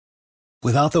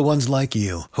Without the ones like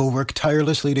you, who work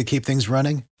tirelessly to keep things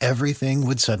running, everything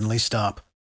would suddenly stop.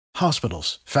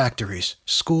 Hospitals, factories,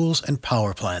 schools, and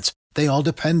power plants, they all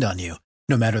depend on you.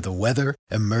 No matter the weather,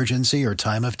 emergency, or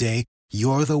time of day,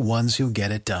 you're the ones who get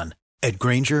it done. At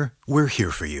Grainger, we're here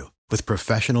for you with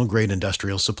professional-grade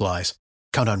industrial supplies.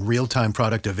 Count on real-time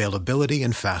product availability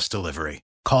and fast delivery.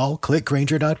 Call, click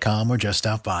Grainger.com, or just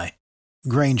stop by.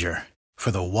 Grainger, for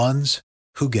the ones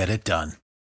who get it done.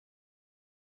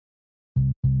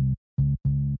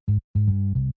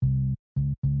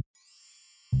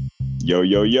 Yo,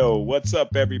 yo, yo, what's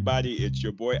up, everybody? It's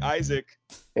your boy Isaac.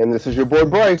 And this is your boy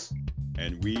Bryce.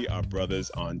 And we are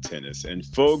brothers on tennis. And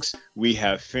folks, we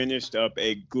have finished up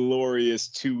a glorious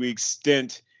 2-week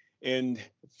stint in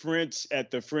French at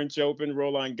the French Open,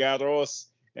 Roland Garros.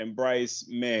 And Bryce,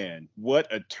 man,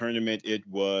 what a tournament it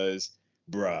was,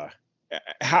 bruh.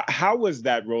 How was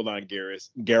that Roland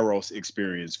Garros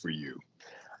experience for you?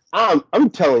 I'm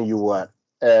telling you what,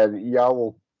 and y'all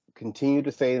will continue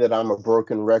to say that I'm a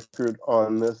broken record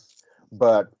on this,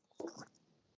 but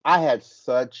I had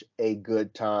such a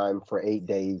good time for 8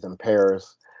 days in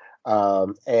Paris,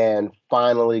 and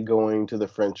finally going to the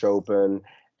French Open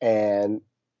and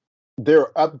their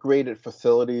upgraded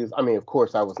facilities. I mean, of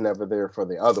course, I was never there for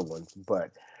the other ones,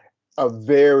 but a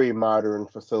very modern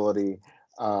facility.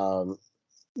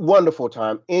 Wonderful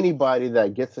time. Anybody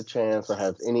that gets a chance or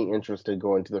has any interest in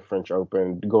going to the French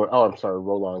Open,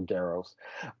 Roland Garros,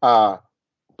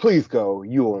 please go.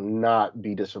 You will not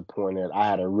be disappointed. I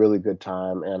had a really good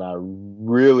time, and I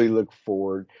really look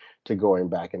forward to going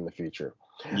back in the future.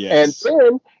 Yes. And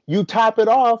then you top it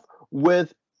off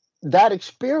with that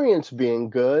experience being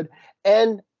good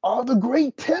and all the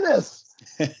great tennis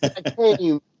that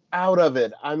came out of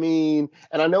it. I mean,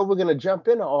 and I know we're going to jump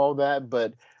into all that,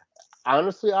 but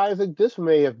honestly, Isaac, this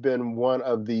may have been one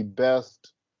of the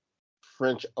best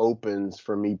French Opens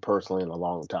for me personally in a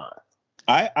long time.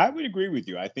 I would agree with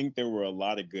you. I think there were a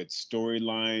lot of good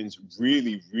storylines,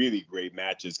 really, really great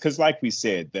matches. Because like we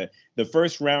said, the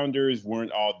first rounders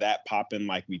weren't all that popping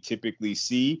like we typically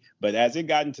see. But as it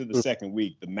got into the second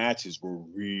week, the matches were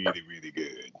really, really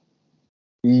good.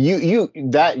 You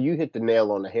hit the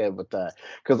nail on the head with that.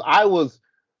 Because I was,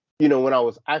 when I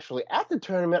was actually at the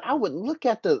tournament, I would look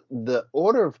at the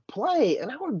order of play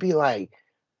and I would be like,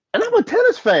 and I'm a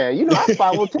tennis fan, I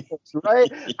follow tennis, right?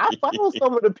 I follow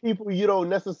some of the people you don't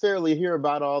necessarily hear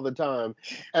about all the time.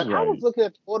 And Right. I was looking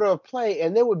at the order of play,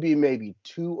 and there would be maybe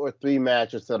 2 or 3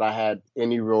 matches that I had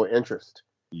any real interest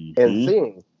in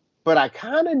seeing. But I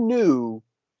kind of knew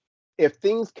if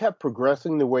things kept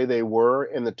progressing the way they were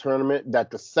in the tournament,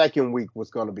 that the second week was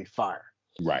going to be fire.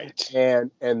 Right. And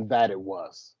that it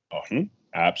was.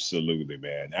 Absolutely,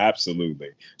 man. Absolutely.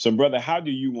 So, brother, how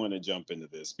do you want to jump into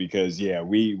this? Because, yeah,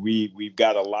 we've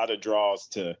got a lot of draws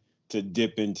to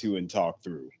dip into and talk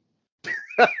through.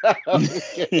 I'm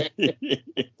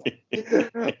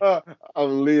gonna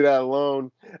leave that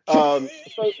alone. So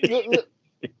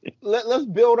let's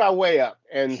build our way up,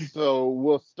 and so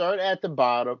we'll start at the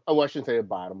bottom. Oh, I shouldn't say the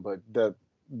bottom, but the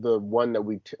one that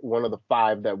one of the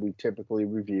 5 that we typically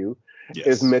review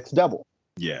is mixed double.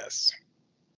 Yes.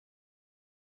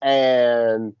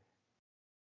 And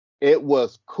it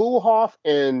was Kulhoff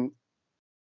and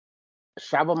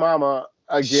Shabamama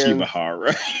against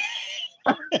Shibahara.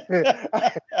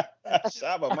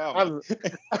 Shabamama.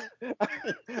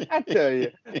 I tell you,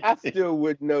 I still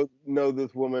would know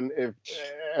this woman if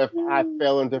I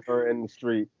fell into her in the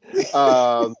street.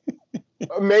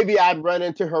 Maybe I'd run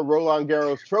into her Roland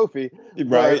Garros trophy.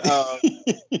 Right. But,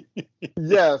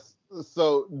 yes.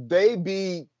 So they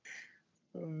beat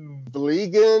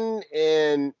Vliegen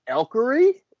and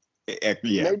Elkery.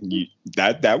 Yeah,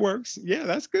 that works. Yeah,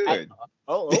 that's good.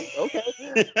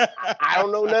 Okay. I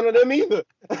don't know none of them either.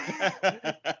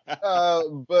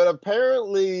 But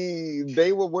apparently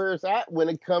they were where it's at when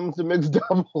it comes to mixed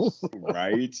doubles.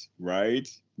 Right.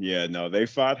 Yeah, no, they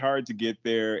fought hard to get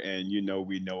there, and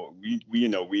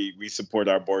we support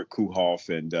our boy Kulhoff,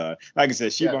 and like I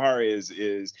said, Shibahara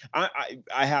is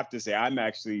I have to say I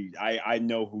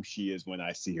know who she is when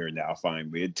I see her now.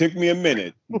 Finally, it took me a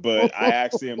minute, but I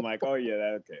actually am like, oh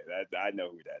yeah, I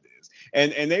know who that is,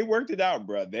 and they worked it out,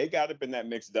 bro. They got up in that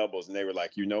mixed doubles, and they were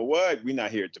like, you know what, we're not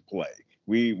here to play.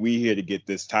 We here to get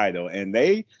this title, and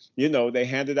they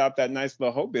handed out that nice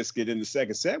little hoe biscuit in the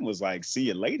second set and was like, see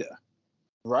you later.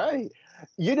 Right.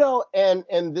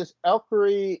 And this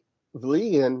Elkery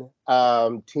Vliegen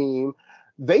team,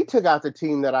 they took out the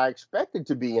team that I expected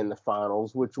to be in the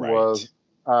finals, which was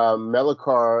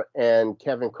Melikar and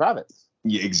Kevin Kravitz.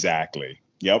 Yeah, exactly.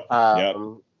 Yep.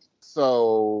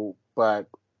 So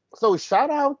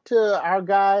shout out to our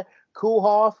guy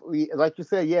Kulhoff, like you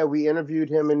said, yeah, we interviewed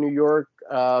him in New York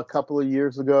a couple of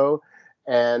years ago,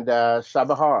 and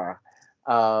Shabahara,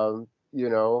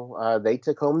 they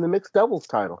took home the mixed doubles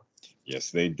title.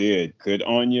 Yes, they did. Good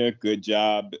on you. Good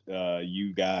job,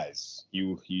 you guys.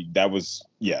 That was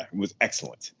it was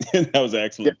excellent. That was an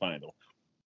excellent final.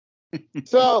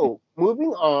 So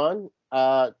moving on,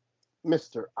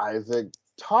 Mr. Isaac,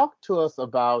 talk to us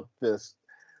about this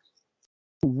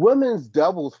women's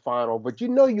doubles final, but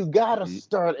you gotta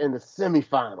start in the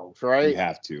semifinals, right? You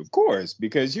have to, of course,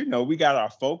 because we got our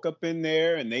folk up in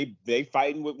there and they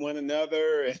fighting with one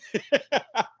another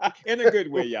in a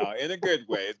good way, y'all. In a good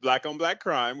way. It's black on black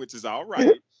crime, which is all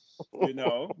right.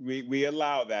 We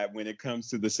allow that when it comes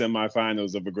to the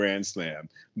semifinals of a Grand Slam.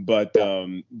 But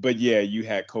yeah, you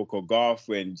had Coco Gauff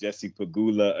and Jessie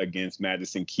Pegula against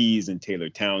Madison Keys and Taylor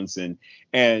Townsend.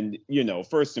 And,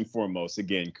 first and foremost,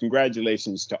 again,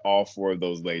 congratulations to all four of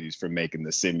those ladies for making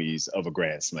the semis of a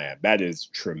Grand Slam. That is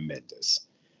tremendous.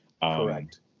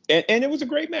 Correct. And it was a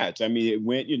great match. I mean, it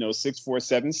went, 6-4,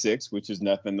 7-6, which is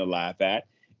nothing to laugh at.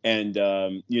 And,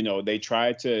 they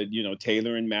tried to,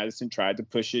 Taylor and Madison tried to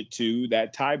push it to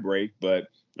that tie break. But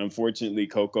unfortunately,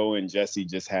 Coco and Jessie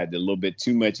just had a little bit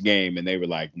too much game. And they were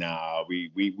like, nah,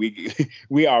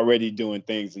 we already doing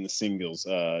things in the singles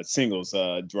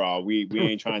draw. We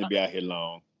ain't trying to be out here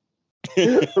long.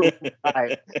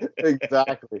 Right,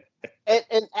 exactly.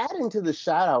 And adding to the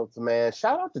shout outs, man,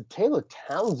 shout out to Taylor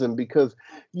Townsend because,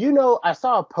 I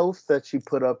saw a post that she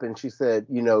put up and she said,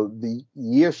 the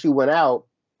year she went out,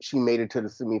 she made it to the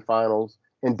semifinals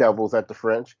in doubles at the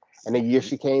French. And the year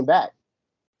she came back,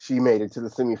 she made it to the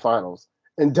semifinals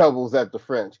in doubles at the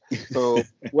French. So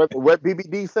what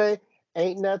BBD say?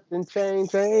 Ain't nothing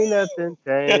changed, ain't nothing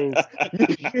changed.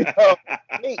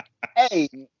 Hey,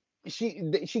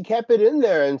 she kept it in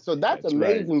there. And so that's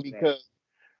amazing because,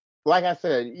 like I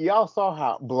said, y'all saw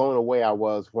how blown away I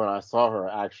was when I saw her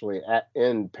actually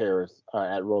in Paris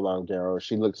at Roland Garros.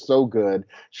 She looked so good.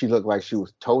 She looked like she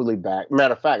was totally back.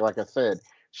 Matter of fact, like I said,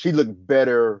 she looked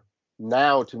better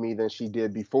now to me than she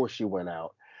did before she went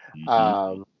out.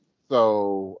 Mm-hmm.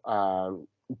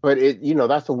 But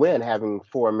that's a win having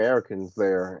four Americans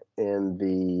there in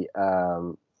the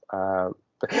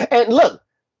and look,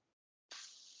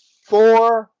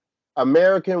 four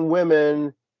American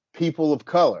women, people of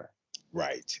color.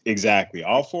 Right, exactly.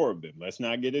 All four of them. Let's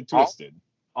not get it twisted.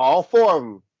 All four of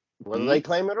them, whether they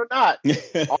claim it or not.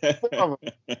 All four of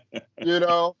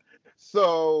them.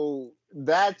 So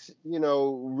that's,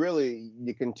 really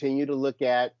you continue to look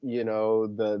at,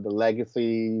 the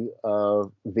legacy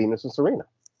of Venus and Serena.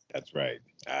 That's right.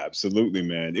 Absolutely,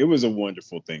 man. It was a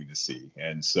wonderful thing to see.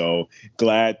 And so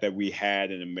glad that we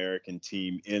had an American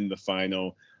team in the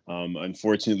final.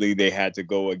 Unfortunately, they had to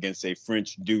go against a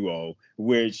French duo,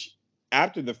 which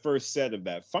after the first set of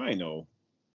that final,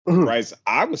 Bryce,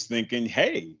 I was thinking,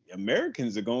 hey,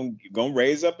 Americans are going to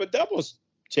raise up a doubles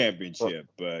championship.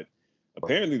 But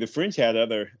apparently the French had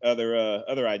other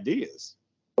ideas.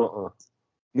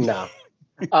 No.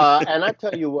 And I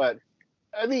tell you what,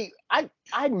 I mean,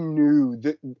 I knew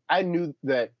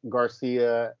that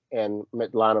Garcia and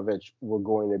Mitlanovic were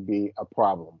going to be a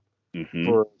problem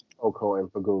for Coco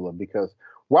and Pegula because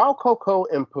while Coco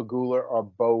and Pegula are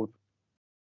both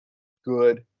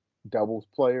good doubles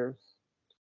players,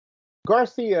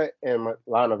 Garcia and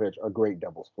Mitlanovic are great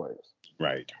doubles players.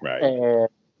 Right. And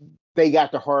they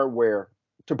got the hardware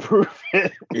to prove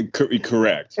it.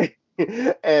 Correct.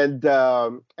 And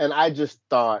I just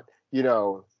thought,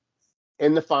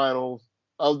 in the finals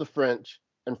of the French,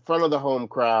 in front of the home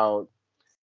crowd,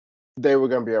 they were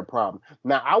going to be a problem.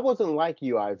 Now, I wasn't like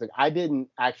you, Isaac. I didn't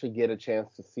actually get a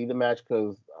chance to see the match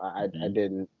because I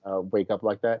didn't wake up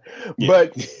like that. Yeah.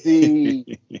 But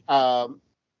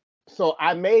so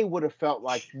I would have felt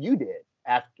like you did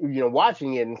after,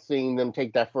 watching it and seeing them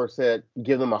take that first set,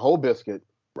 give them a whole biscuit.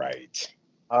 Right.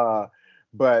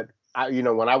 But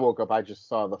when I woke up, I just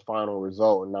saw the final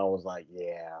result and I was like,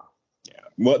 yeah.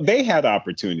 Well, they had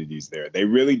opportunities there. They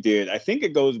really did. I think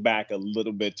it goes back a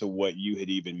little bit to what you had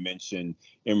even mentioned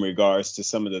in regards to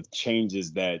some of the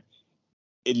changes that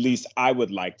at least I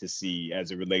would like to see as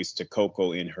it relates to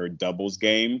Coco in her doubles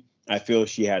game. I feel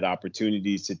she had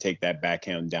opportunities to take that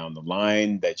backhand down the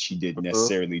line that she didn't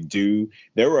necessarily do.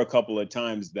 There were a couple of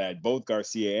times that both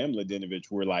Garcia and Mladenovic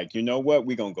were like, you know what,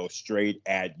 we're going to go straight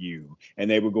at you. And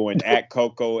they were going at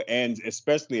Coco and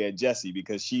especially at Jessie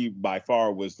because she by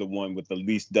far was the one with the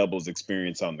least doubles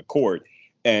experience on the court.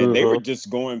 And they were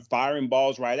just firing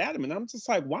balls right at him. And I'm just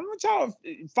like, why don't y'all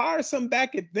fire some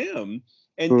back at them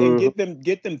and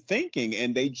get them thinking?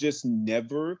 And they just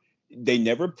never they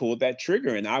never pulled that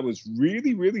trigger. And I was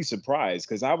really, really surprised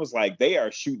because I was like, they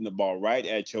are shooting the ball right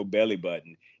at your belly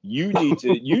button.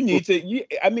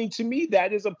 I mean, to me,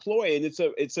 that is a ploy, and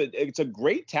it's a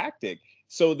great tactic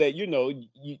so that,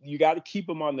 you got to keep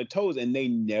them on the toes, and they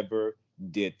never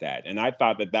did that. And I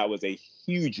thought that was a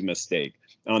huge mistake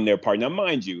on their part. Now,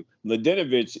 mind you,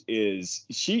 Mladenovic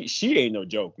she ain't no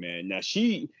joke, man. Now,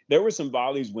 there were some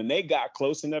volleys when they got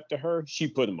close enough to her, she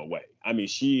put them away. I mean,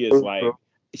 she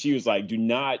was like, do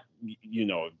not,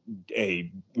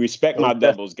 respect my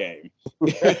doubles game.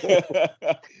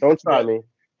 Don't try me.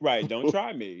 Right, don't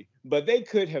try me. But they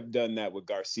could have done that with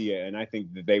Garcia, and I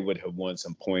think that they would have won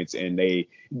some points. And they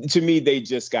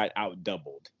just got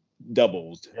doubled, yeah,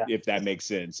 if that makes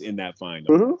sense, in that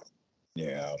final. Mm-hmm.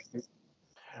 Yeah.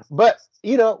 But,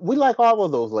 we like all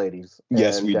of those ladies.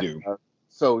 Yes, we do.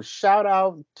 So shout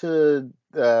out to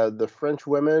the French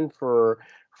women for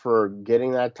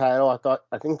getting that title.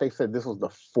 I think they said this was the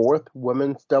 4th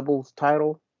women's doubles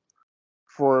title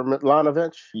for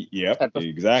Mladenovic. Yep,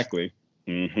 exactly.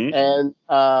 Mm-hmm.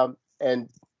 And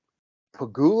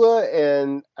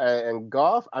Pegula and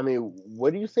Goff. I mean,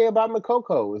 what do you say about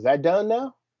Makoko? Is that done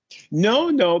now?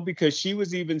 No, because she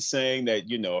was even saying that,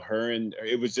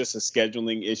 it was just a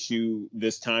scheduling issue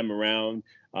this time around.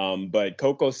 But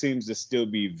Coco seems to still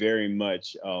be very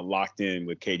much locked in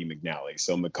with Katie McNally.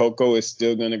 So Makoko is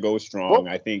still going to go strong. Well,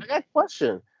 I think. I got a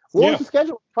question. What was the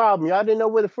schedule problem? Y'all didn't know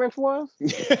where the French was?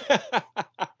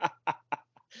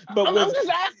 But I'm just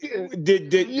asking.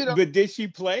 But did she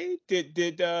play?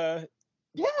 Yeah.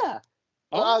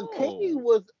 Oh.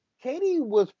 Katie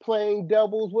was playing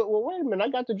doubles with. Well, wait a minute, I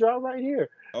got the draw right here.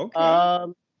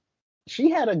 Okay.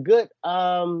 She had a good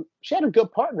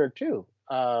partner too.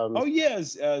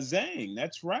 Yes, Zhang.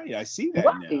 That's right. I see that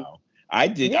right. now. I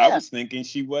did. Yeah. I was thinking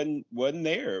she wasn't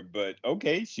there, but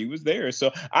okay, she was there.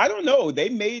 So I don't know. They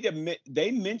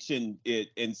mentioned it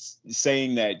in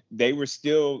saying that they were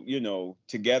still,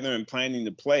 together and planning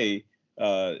to play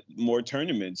more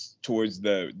tournaments towards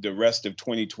the rest of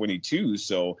 2022.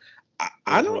 So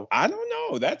I don't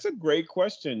know. That's a great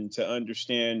question to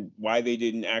understand why they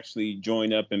didn't actually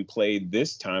join up and play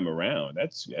this time around.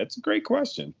 That's a great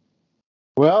question.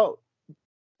 Well,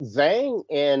 Zhang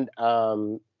and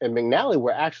McNally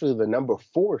were actually the number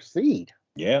 4 seed.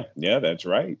 Yeah, that's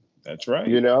right. That's right.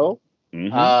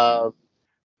 Mm-hmm.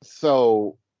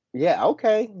 So yeah,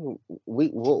 okay.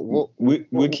 We'll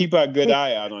keep a good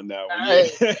eye out on that one.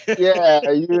 Yeah,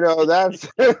 that's.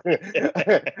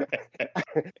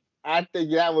 I think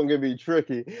that one could be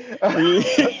tricky.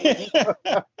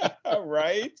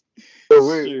 Right.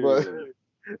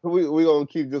 We're going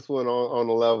to keep this one on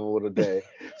the level today.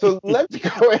 So let's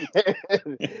go ahead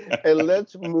and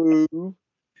let's move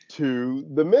to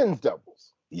the men's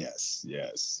doubles. Yes.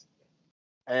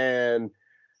 And,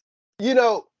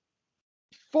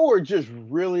 4 just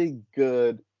really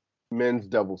good men's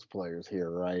doubles players here,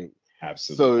 right?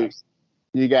 Absolutely. So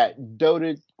you got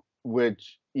Dodig,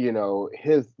 which,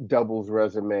 his doubles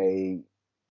resume,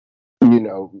 we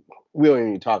don't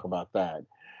even talk about that.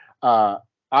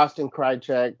 Austin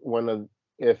Krajicek, one of,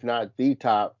 if not the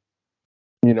top,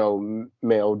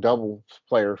 male doubles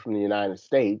player from the United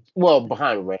States. Well,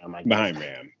 behind Ram, I guess. Behind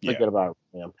Ram, yeah. Forget about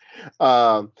Ram.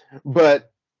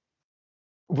 But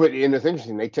and it's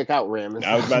interesting, they took out Ram.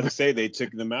 I was about to say they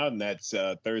took them out, and that's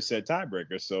third set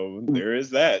tiebreaker. So there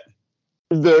is that.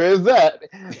 There is that.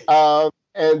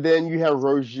 And then you have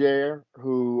Roger,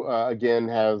 who again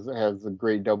has a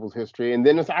great doubles history, and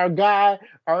then it's our guy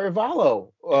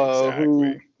Arevalo,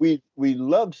 who we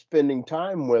loved spending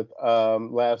time with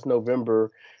last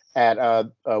November at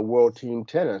World Team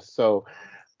Tennis. So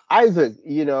Isaac,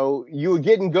 you were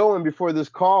getting going before this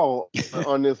call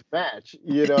on this match.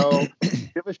 Give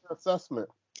us your assessment.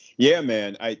 Yeah,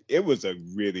 man. It was a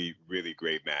really, really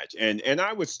great match, and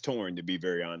I was torn, to be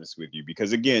very honest with you,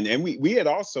 because again, and we had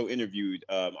also interviewed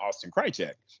Austin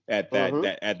Krajicek at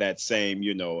that same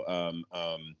the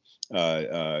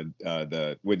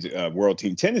World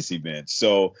Team Tennis event.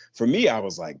 So for me, I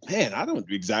was like, man, I don't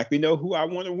exactly know who I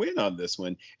want to win on this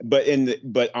one, but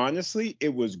honestly,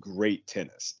 it was great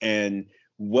tennis, and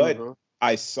what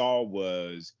I saw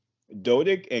was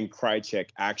Dodig and Krajicek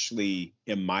actually,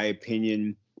 in my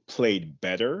opinion, played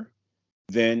better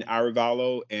than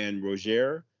Arevalo and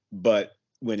Roger, but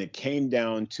when it came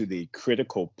down to the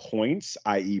critical points,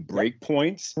 i.e. break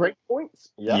points.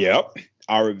 Yep.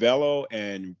 Arevalo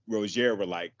and Roger were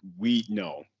like, I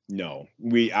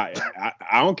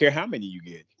don't care how many you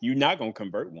get, you're not going to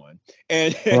convert one.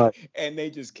 And and they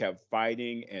just kept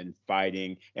fighting. And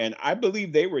I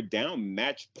believe they were down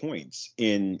match points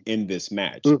in this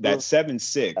match. That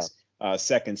 7-6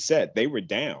 second set, they were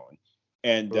down.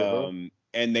 and Uh-huh.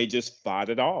 and they just fought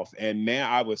it off. And man,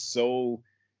 I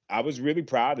was really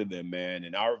proud of them, man.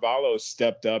 And Arvalo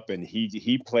stepped up and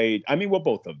he played. I mean, well,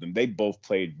 both of them, they both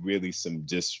played really some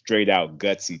just straight out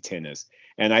gutsy tennis.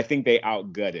 And I think they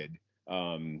outgutted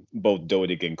both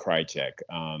Dodig and Krajicek.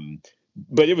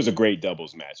 But it was a great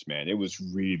doubles match, man. It was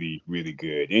really, really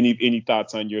good. Any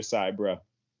thoughts on your side, bro?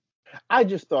 I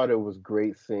just thought it was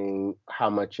great seeing how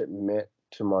much it meant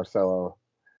to Marcelo.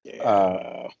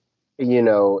 Yeah.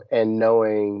 And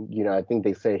knowing, I think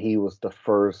they said he was the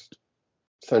first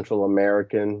Central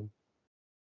American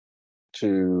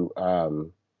to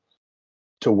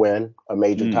win a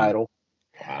major title.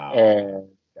 Wow. And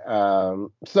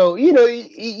so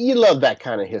you love that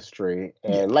kind of history.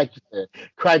 And like you said,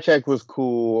 Krajicek was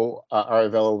cool.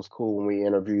 Arvelo was cool when we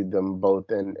interviewed them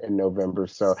both in November.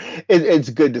 So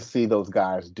it's good to see those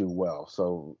guys do well.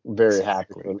 So very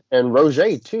happy for them. And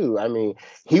Roger too. I mean,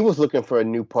 he was looking for a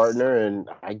new partner, and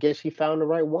I guess he found the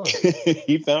right one.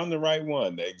 He found the right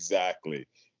one. Exactly.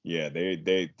 Yeah,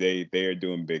 they are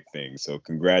doing big things. So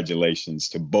congratulations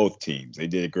to both teams. They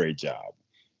did a great job.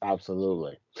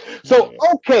 Absolutely. So,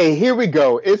 okay, here we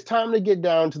go. It's time to get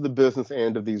down to the business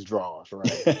end of these draws,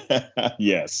 right?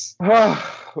 Yes.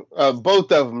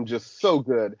 Both of them just so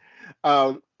good.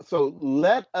 So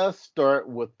let us start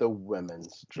with the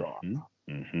women's draw.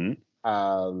 Mm-hmm.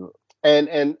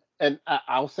 And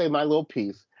I'll say my little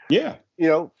piece. Yeah.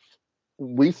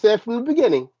 We said from the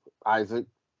beginning, Isaac,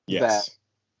 that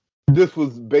this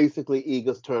was basically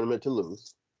Iga's tournament to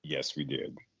lose. Yes, we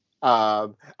did. I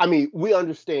mean, we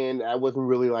understand I wasn't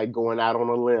really like going out on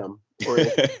a limb or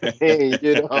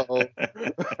anything,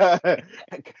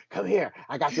 Come here,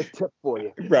 I got this tip for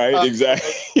you. Right,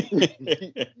 exactly.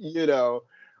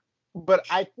 But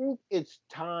I think it's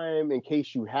time, in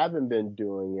case you haven't been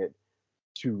doing it,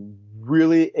 to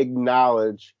really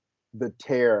acknowledge the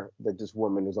tear that this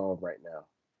woman is on right now.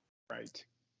 Right.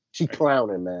 She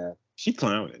clowning, man. She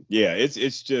clowning. Yeah,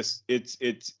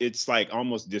 it's like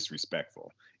almost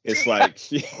disrespectful. It's like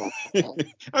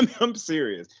I'm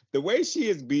serious. The way she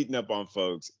is beating up on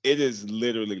folks, it is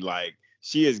literally like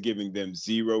she is giving them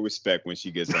zero respect when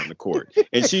she gets on the court.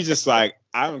 And she's just like,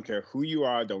 I don't care who you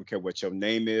are, don't care what your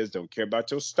name is, don't care about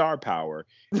your star power.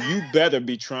 You better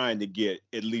be trying to get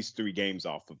at least 3 games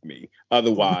off of me.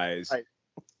 Otherwise,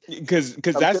 because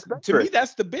that's, to me,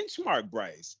 that's the benchmark,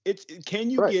 Bryce. Can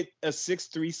you get a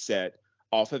 6-3 set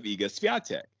off of Iga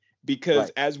Swiatek? Because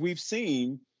as we've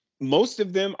seen, most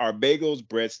of them are bagels,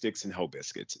 breadsticks, and whole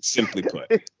biscuits, simply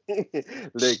put.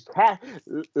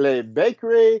 Le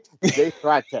Bakery de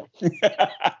Swiatek.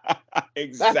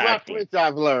 Exactly. That's what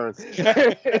I've learned.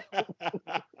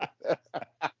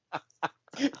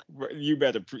 You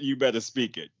better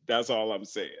speak it. That's all I'm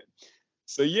saying.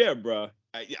 So yeah, bro,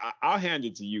 I'll hand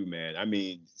it to you, man. I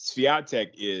mean,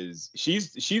 Swiatek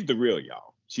she's the real,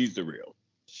 y'all. She's the real.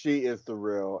 She is the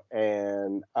real,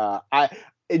 and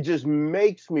it just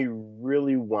makes me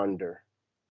really wonder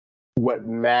what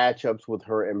matchups with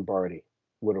her and Barty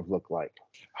would have looked like.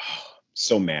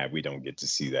 So mad we don't get to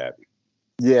see that.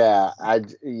 Yeah,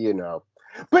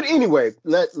 But anyway,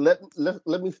 let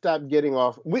me stop getting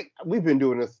off. We've been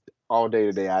doing this all day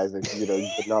today, Isaac.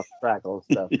 Getting off track on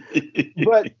stuff.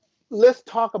 But let's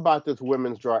talk about this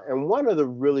women's draw. And one of the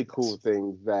really cool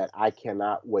things that I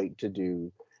cannot wait to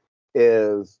do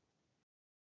is,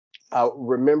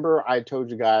 remember I told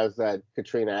you guys that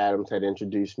Katrina Adams had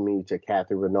introduced me to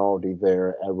Kathy Rinaldi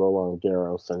there at Roland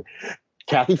Garros, and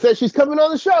Kathy said she's coming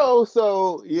on the show,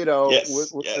 so we're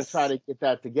gonna try to get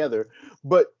that together.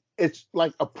 But it's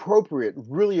like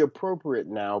really appropriate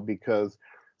now, because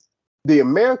the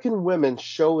American women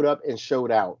showed up and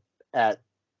showed out at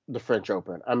the French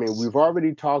Open. I mean, we've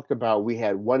already talked about, we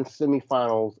had 1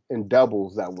 semifinals in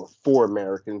doubles that were 4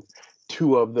 Americans,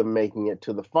 2 of them making it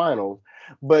to the finals.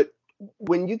 But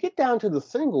when you get down to the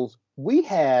singles, we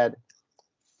had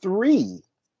 3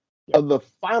 of the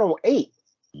final 8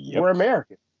 were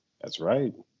American. That's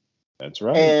right.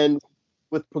 And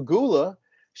with Pegula,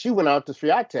 she went out to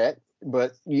Swiatek,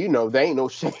 but there ain't no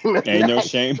shame in that. Ain't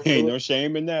no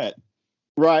shame in that.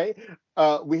 Right.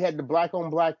 We had the black on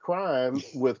black crime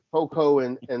with Coco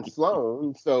and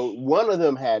Sloane. So one of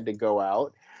them had to go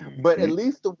out. But at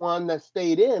least the one that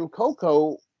stayed in,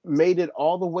 Coco, made it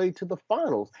all the way to the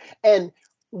finals. And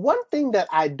one thing that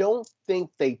I don't think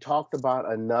they talked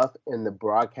about enough in the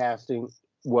broadcasting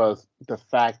was the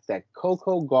fact that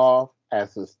Coco Gauff,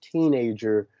 as a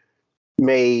teenager,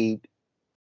 made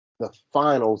the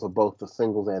finals of both the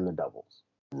singles and the doubles.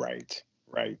 Right.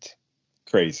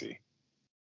 Crazy.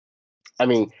 I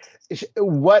mean,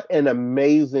 what an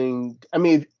amazing... I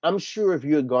mean, I'm sure if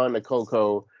you had gone to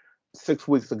Coco 6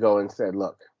 weeks ago and said,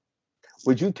 "Look,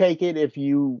 would you take it if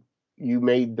you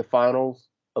made the finals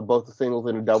of both the singles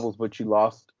and the doubles, but you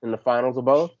lost in the finals of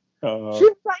both?" Uh, She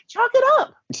was like, "Chalk it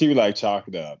up." she was like, chalk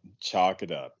it up, chalk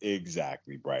it up.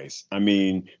 Exactly, Bryce. I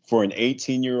mean, for an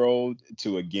 18-year-old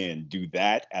to again do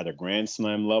that at a Grand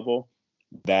Slam level,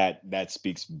 that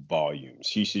speaks volumes.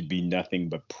 She should be nothing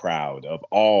but proud of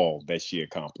all that she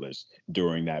accomplished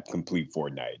during that complete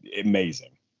fortnight.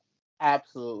 Amazing.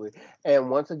 Absolutely. And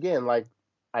once again, like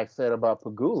I said about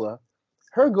Pagula,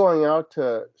 her going out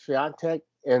to Swiatek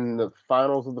in the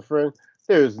finals of the French,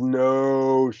 there's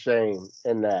no shame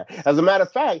in that. As a matter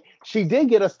of fact, she did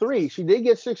get a three. She did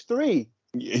get 6-3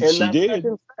 in She that did.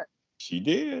 second set. She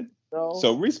did. So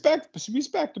So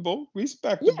respectable, yeah,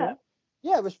 respectable.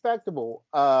 yeah, respectable.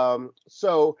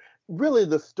 So really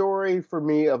the story for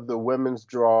me of the women's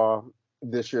draw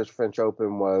this year's French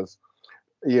Open was,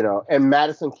 and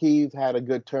Madison Keys had a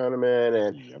good tournament.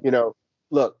 And, Yep.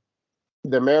 Look,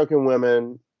 the American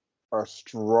women are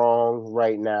strong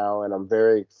right now, and I'm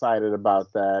very excited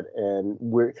about that. And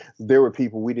there were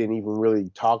people we didn't even really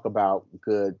talk about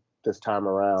good this time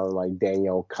around, like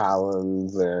Danielle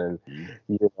Collins, and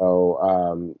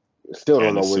still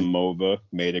don't know where. Anisimova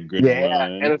made a good Yeah,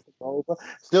 run. Anastasia.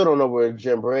 Still don't know where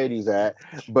Jim Brady's at,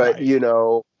 but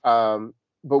Right.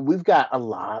 but we've got a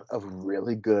lot of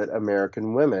really good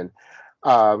American women.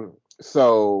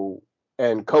 So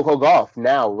and Coco Gauff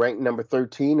now ranked number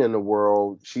 13 in the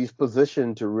world. She's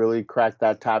positioned to really crack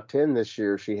that top 10 this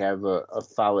year. She has a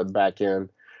solid back end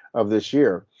of this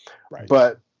year. Right.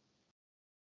 But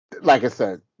like I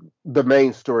said, the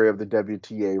main story of the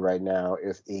WTA right now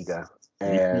is Iga.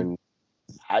 Mhm. And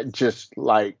I just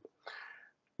like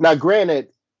now,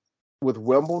 granted, with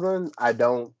Wimbledon, I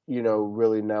don't,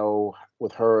 really know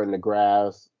with her in the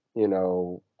grass,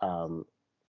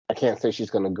 I can't say she's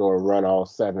going to go and run all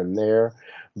seven there.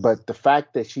 But the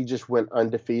fact that she just went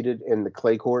undefeated in the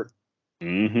clay court,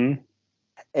 Mhm.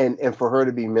 and for her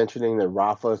to be mentioning that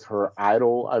Rafa's her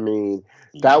idol, I mean,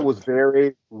 that Yep. was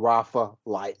very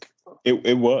Rafa-like.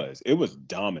 It was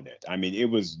dominant. I mean, it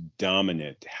was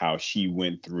dominant how she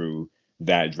went through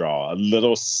that draw. A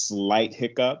little slight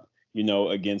hiccup,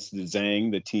 against the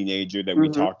Zhang, the teenager that we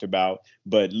Hmm. talked about.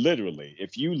 But literally,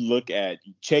 if you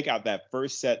check out that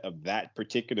first set of that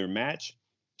particular match,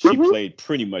 she Hmm. played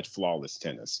pretty much flawless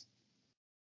tennis.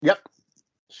 Yep,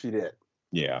 she did.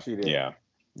 Yeah, She did. yeah,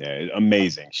 yeah.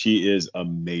 Amazing. She is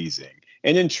amazing.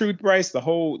 And in truth, Bryce, the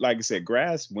whole, like I said,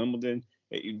 grass, Wimbledon,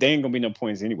 they ain't gonna be no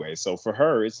points anyway. So for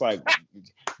her, it's like,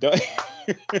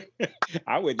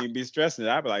 I wouldn't even be stressing it.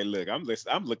 I'd be like, look, I'm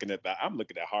looking at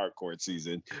hardcore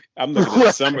season. I'm looking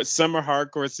at the summer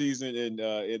hardcore season in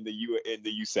the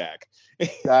USAC.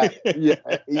 Yeah,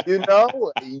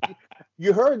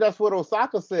 you heard that's what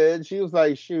Osaka said. She was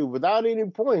like, "Shoot, without any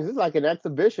points, it's like an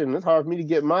exhibition. It's hard for me to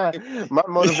get my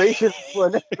motivation for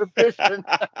an exhibition."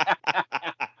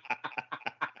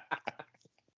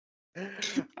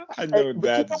 I know But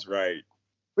that's right.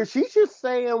 but she's just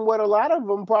saying what a lot of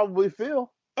them probably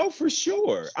feel. Oh, for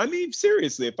sure. I mean,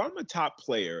 seriously, if I'm a top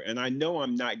player and I know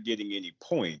I'm not getting any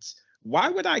points, why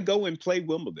would I go and play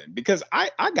Wimbledon? Because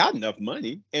I got enough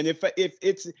money, and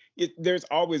there's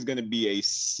always going to be a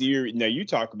series. Now you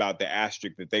talk about the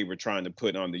asterisk that they were trying to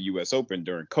put on the U.S. Open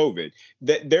during COVID.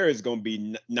 That there is going to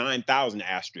be 9,000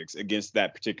 asterisks against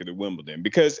that particular Wimbledon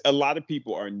because a lot of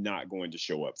people are not going to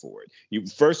show up for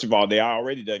it. First of all, they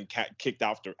already done kicked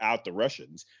out the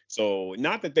Russians, so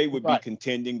not that they would be Right.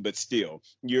 contending, but still,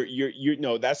 you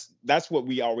know that's what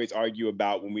we always argue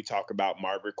about when we talk about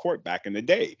Margaret Court back in the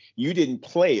day. You didn't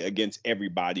play against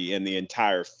everybody in the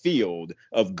entire field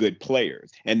of good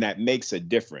players, and that makes a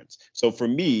difference. So for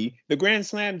me, the Grand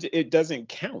Slam, it doesn't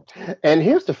count. And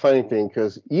here's the funny thing,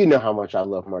 because you know how much I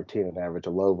love Martina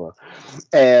Navratilova,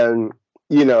 and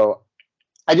you know,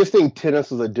 I just think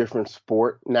tennis is a different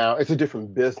sport now. It's a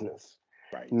different business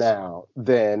Right. now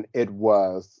than it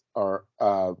was or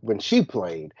when she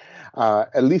played,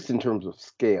 at least in terms of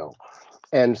scale.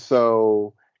 And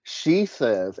so she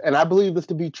says, and I believe this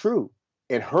to be true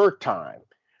in her time,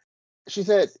 she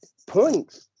said,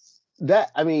 points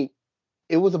that, I mean,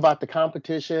 it was about the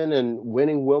competition and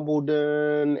winning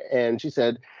Wimbledon. And she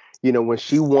said, when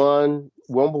she won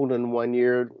Wimbledon one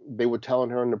year, they were telling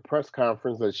her in the press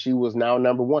conference that she was now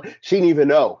number one. She didn't even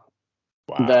know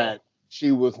Wow. that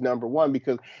she was number one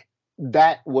because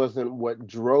that wasn't what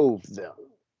drove them.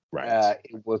 Right.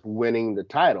 It was winning the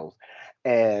titles.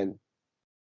 And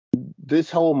this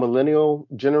whole millennial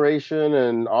generation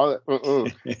and all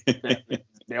they,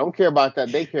 they don't care about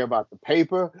that. They care about the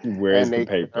paper, Where's and the they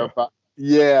care paper? about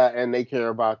yeah, and they care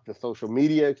about the social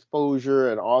media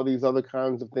exposure and all these other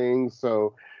kinds of things.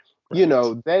 So you Right.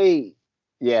 know,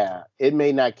 it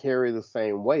may not carry the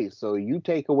same weight. So you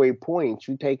take away points,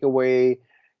 you take away,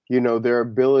 their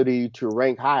ability to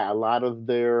rank high. A lot of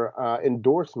their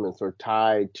endorsements are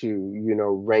tied to,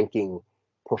 ranking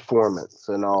performance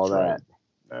and all That's right.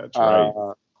 that. That's right.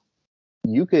 Uh,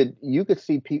 you could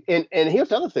see people, and here's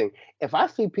the other thing: if I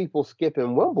see people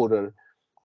skipping Wimbledon,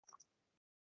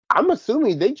 I'm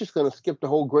assuming they're just going to skip the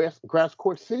whole grass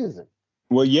court season.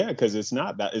 Well, yeah, because it's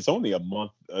not that it's only a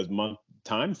month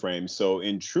time frame. So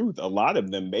in truth, a lot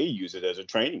of them may use it as a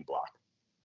training block.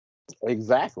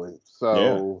 Exactly. Yeah.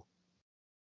 So,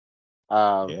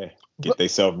 um, Yeah. Get but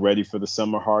themselves ready for the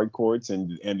summer hard courts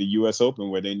and the US Open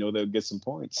where they know they'll get some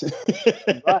points.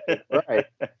 right, right.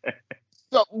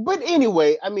 So, but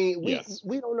anyway, I mean, we Yes.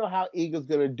 we don't know how Eagle's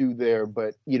going to do there,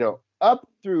 but up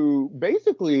through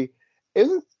basically,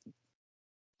 isn't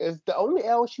is the only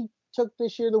L she took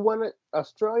this year the one at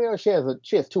Australia? Or she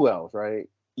has two L's, right?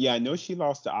 Yeah, I know she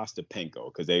lost to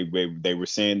Ostapenko because they were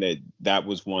saying that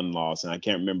was one loss, and I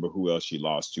can't remember who else she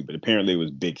lost to, but apparently it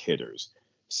was big hitters.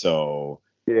 So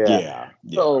Yeah. yeah,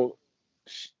 yeah. So,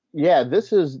 yeah,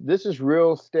 this is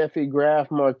real Steffi Graf,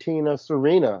 Martina,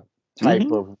 Serena type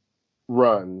Hmm. of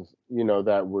runs,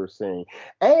 that we're seeing.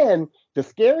 And the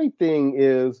scary thing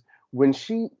is when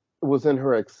she was in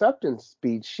her acceptance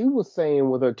speech, she was saying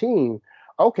with her team,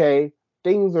 okay,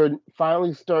 things are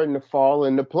finally starting to fall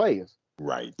into place.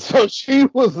 Right. So she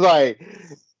was like,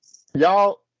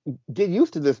 y'all get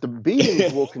used to this. The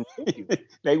beatings will continue.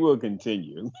 They will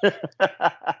continue.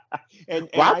 And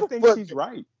I Rafa think foot, she's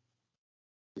right.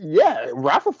 yeah,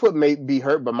 Rafa foot may be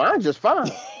hurt, but mine just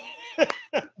fine.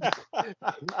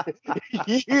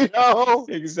 you know?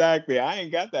 Exactly. I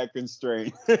ain't got that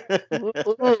constraint.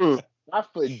 Mm-mm. My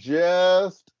foot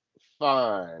just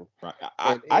fine, Right.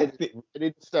 and I it is think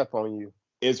ready to step on you.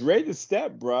 it's ready to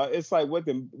step, bro. It's like what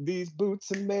these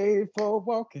boots are made for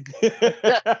walking.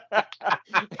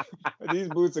 These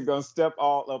boots are gonna step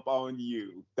all up on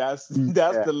you. That's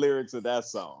Yeah, the lyrics of that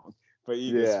song for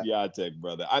Iga yeah, Swiatek,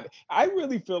 brother. I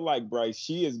really feel like Bryce,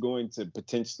 she is going to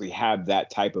potentially have that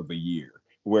type of a year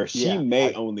where she yeah.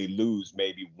 may I only lose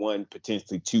maybe one,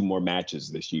 potentially two more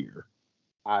matches this year.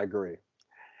 I agree,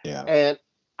 Yeah. and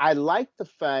I like the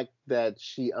fact that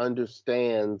she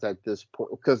understands at this point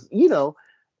because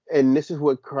and this is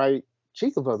what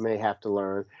Krejcikova may have to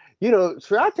learn.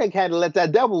 Swiatek had to let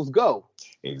that doubles go.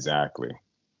 Exactly.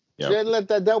 She Yep. had to let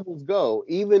that doubles go,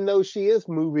 even though she is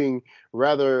moving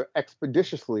rather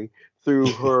expeditiously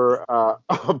through her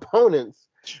opponents.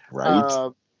 Right.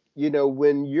 Uh,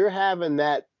 when you're having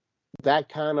that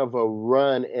kind of a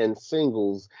run in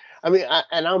singles, I mean, and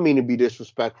I don't mean to be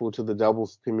disrespectful to the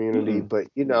doubles community, Mm-mm. but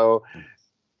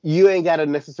you ain't got to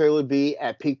necessarily be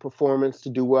at peak performance to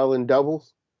do well in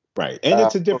doubles. Right. And Uh,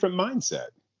 it's a for, different mindset.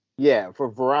 yeah, for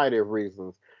a variety of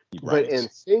reasons. But Right. in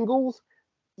singles,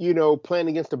 playing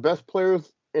against the best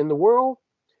players in the world,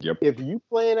 Yep. if you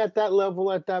playing at that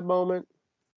level at that moment,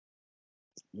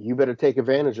 you better take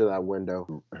advantage of that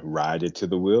window. Ride it till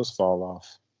the wheels fall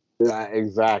off. Yeah,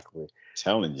 exactly.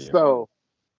 Telling you. So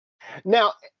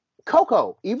now,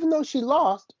 Coco, even though she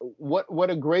lost, what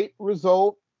a great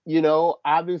result.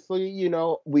 Obviously,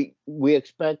 we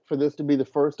expect for this to be the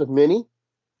first of many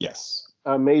Yes.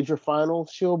 major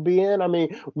finals she'll be in. I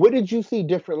mean, what did you see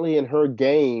differently in her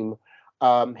game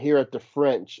here at the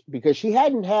French? Because she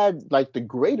hadn't had like the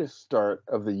greatest start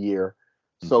of the year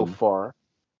so Hmm. far,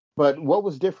 but what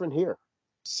was different here?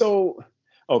 So,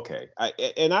 okay,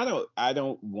 I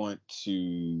don't want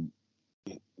to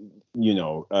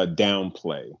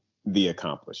downplay the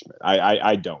accomplishment.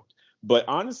 I don't. But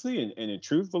honestly and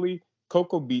truthfully,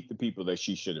 Coco beat the people that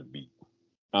she should have beat.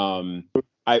 Um,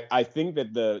 I think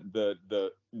that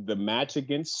the match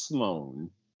against Sloane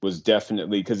was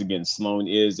definitely because again Sloane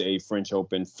is a French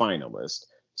Open finalist,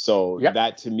 so Yep.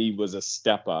 that to me was a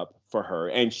step up for her,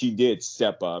 and she did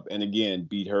step up and again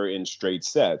beat her in straight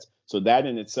sets. So that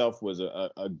in itself was a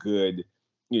good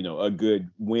a good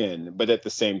win. But at the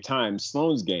same time,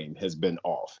 Sloane's game has been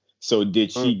off. So did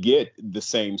Mm. she get the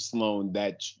same Sloane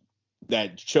that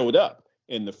showed up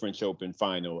in the French Open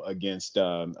final against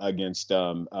Halep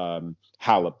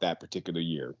that particular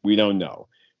year? We don't know.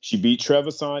 She beat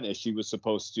Trevisan as she was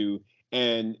supposed to,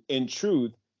 and in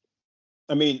truth,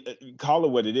 I mean, call it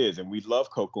what it is, and we love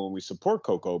Coco and we support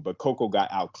Coco, but Coco got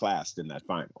outclassed in that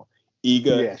final. Iga,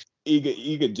 Yes.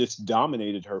 Iga just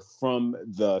dominated her from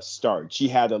the start. She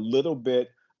had a little bit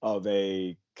of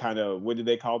a kind of what do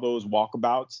they call those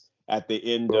walkabouts at the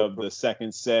end of Mhm. the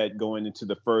second set, going into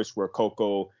the first, where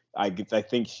Coco, I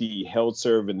think she held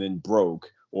serve and then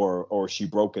broke, or she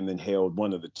broke and then held,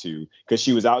 one of the two, because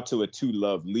she was out to a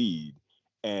 2-love lead.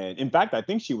 And in fact, I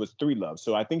think she was 3-love.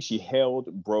 So I think she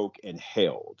held, broke, and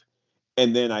held.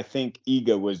 And then I think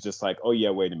Iga was just like, oh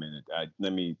yeah, wait a minute,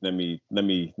 let me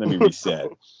reset,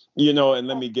 and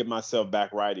let me get myself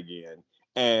back right again.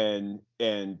 And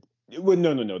well,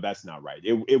 no, that's not right.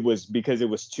 It was because it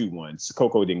was 2-1.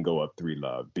 Coco didn't go up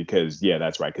 3-love because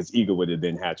that's right, because Iga would have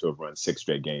then had to have run 6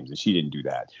 straight games, and she didn't do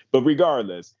that. But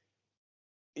regardless,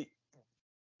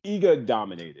 Iga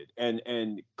dominated,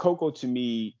 and Coco to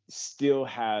me still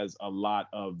has a lot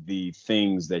of the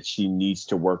things that she needs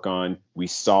to work on. We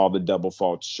saw the double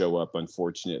faults show up,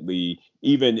 unfortunately.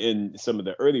 Even in some of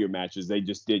the earlier matches, they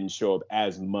just didn't show up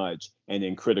as much and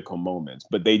in critical moments.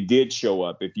 But they did show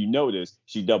up. If you notice,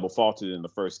 she double faulted in the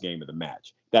first game of the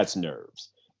match. That's nerves.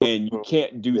 And you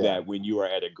can't do that when you are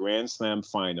at a Grand Slam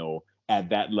final at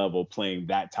that level playing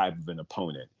that type of an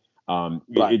opponent.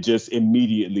 It just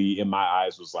immediately in my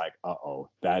eyes was like, uh-oh,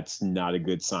 that's not a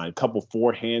good sign. A couple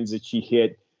forehands that she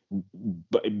hit,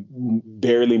 but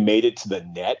barely made it to the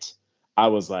net. I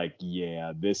was like,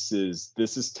 yeah, this is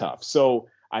tough. So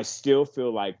I still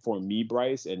feel like, for me,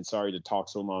 Bryce, and sorry to talk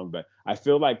so long, but I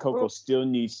feel like Coco still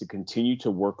needs to continue to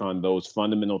work on those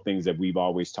fundamental things that we've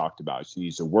always talked about. She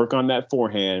needs to work on that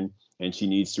forehand, and she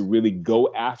needs to really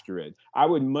go after it. I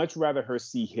would much rather her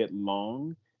see hit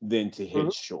long than to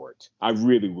hit short. I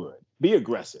really would. Be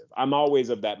aggressive. I'm always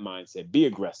of that mindset. Be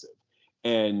aggressive.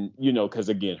 And, because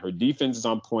again, her defense is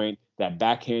on point. That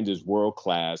backhand is world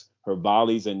class. Her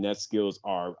volleys and net skills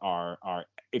are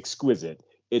exquisite.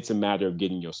 It's a matter of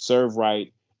getting your serve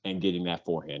right and getting that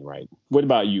forehand right. What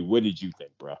about you? What did you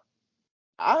think, bro?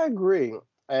 I agree.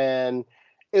 And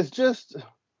it's just,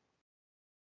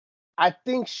 I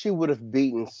think she would have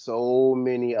beaten so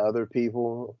many other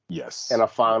people in a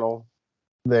final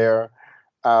there.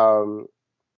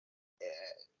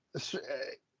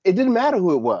 It didn't matter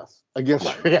who it was against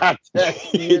Swiatek.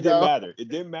 It didn't matter. It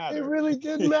didn't matter. It really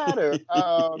didn't matter.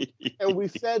 And we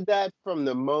said that from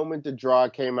the moment the draw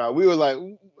came out. We were like,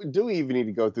 do we even need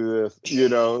to go through this?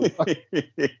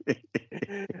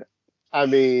 I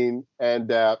mean,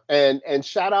 and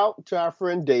shout out to our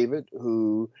friend David,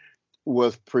 who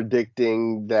was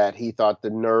predicting that he thought the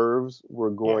nerves were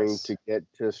going to get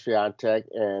to Swiatek,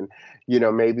 and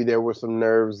maybe there were some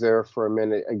nerves there for a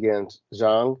minute against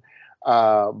Zhang,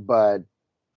 but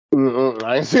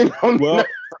I ain't seen no.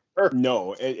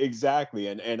 No, exactly,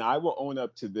 and I will own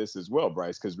up to this as well,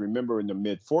 Bryce, because remember in the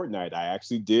mid-fortnight, I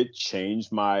actually did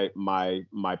change my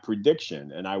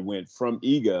prediction, and I went from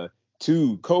Iga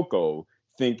to Coco,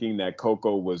 thinking that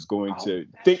Coco was going to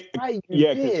think,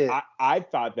 because I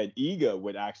thought that Iga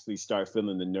would actually start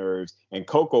feeling the nerves and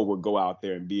Coco would go out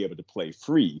there and be able to play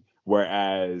free,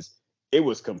 whereas it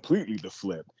was completely the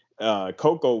flip.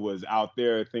 Coco was out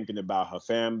there thinking about her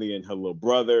family and her little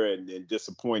brother and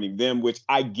disappointing them, which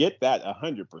I get that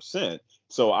 100%.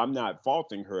 So I'm not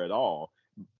faulting her at all.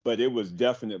 But it was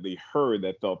definitely her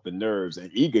that felt the nerves. And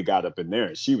Iga got up in there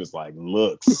and she was like,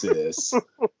 look, sis,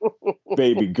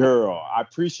 baby girl, I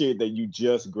appreciate that you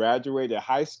just graduated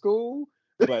high school,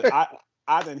 but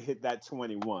I didn't hit that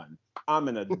 21. I'm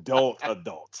an adult.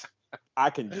 I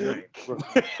can drink.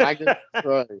 I can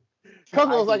drink.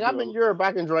 Coco was like, I'm in Europe,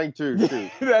 I can drink too.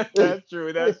 That's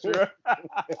true. But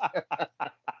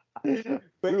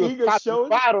Iga showed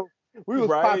bottles. We was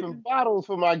popping bottles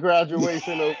for my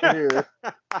graduation over here.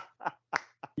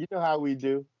 You know how we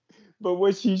do. But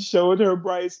what she showed her,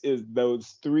 Bryce, is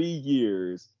those 3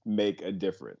 years make a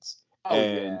difference.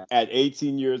 At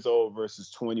 18 years old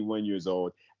versus 21 years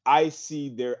old, I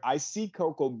see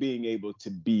Coco being able to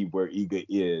be where Iga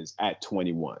is at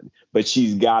 21. But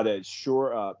she's got to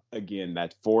shore up, again,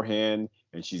 that forehand,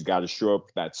 and she's got to shore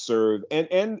up that serve and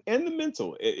the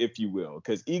mental, if you will.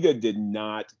 Because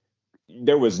Iga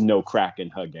there was no crack in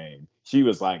her game. She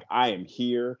was like, I am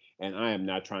here, and I am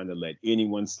not trying to let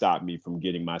anyone stop me from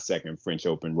getting my second French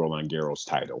Open Roland Garros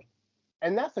title.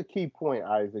 And that's a key point,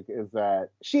 Isaac, is that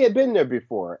she had been there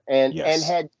before and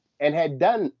had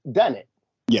done it.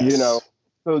 Yes. So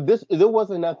there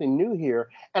wasn't nothing new here.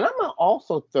 And I'm gonna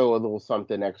also throw a little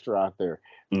something extra out there.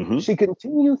 Mm-hmm. She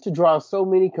continues to draw so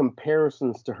many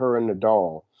comparisons to her and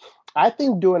Nadal. I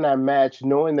think during that match,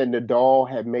 knowing that Nadal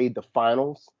had made the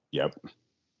finals,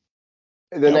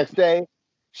 the next day,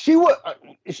 she wouldn't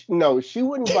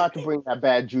about to bring that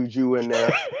bad juju in there.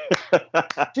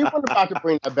 She wasn't about to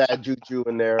bring that bad juju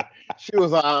in there. She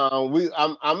was like,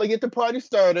 I'm gonna get the party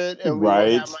started, and we're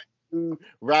gonna have my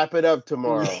wrap it up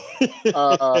tomorrow.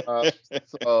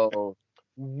 So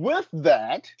with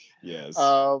that,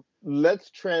 let's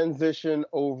transition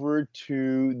over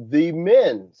to the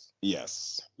men's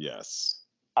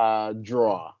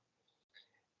draw.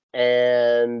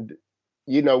 And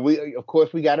we of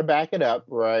course we got to back it up,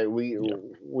 right? Yeah.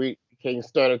 We can't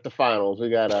start at the finals. We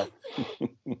gotta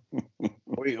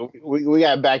we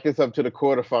gotta back this up to the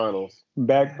quarterfinals.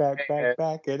 Back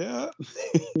And, it up.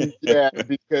 yeah,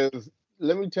 because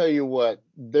let me tell you what,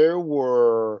 there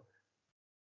were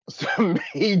some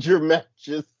major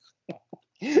matches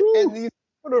in these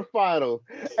quarterfinals,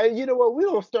 and you know what? We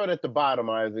don't start at the bottom,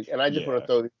 Isaac, and I just want to Yeah.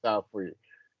 throw this out for you.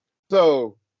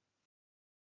 So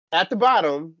at the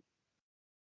bottom,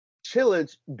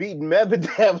 Cilic beat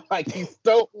Medvedev like he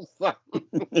stole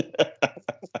something.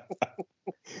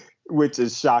 Which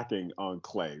is shocking on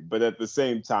clay. But at the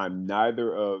same time,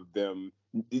 neither of them,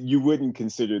 you wouldn't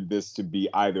consider this to be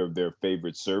either of their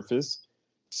favorite surface.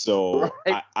 So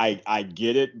Right. I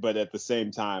get it, but at the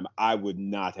same time, I would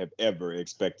not have ever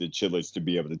expected Cilic to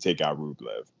be able to take out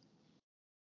Rublev.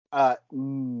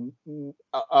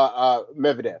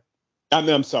 Medvedev. I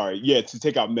mean, I'm sorry. Yeah, to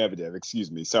take out Medvedev. Excuse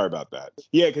me. Sorry about that.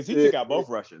 Yeah, because he took out both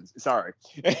Russians. Sorry.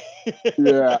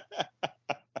 Yeah.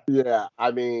 Yeah.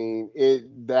 I mean,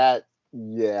 that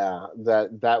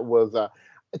was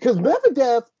because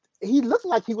Medvedev, he looked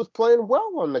like he was playing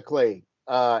well on the clay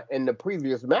in the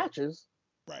previous matches.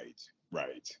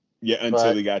 Right. Yeah, until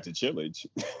But he got to Cilic.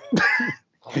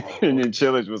 And then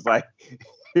Cilic was like,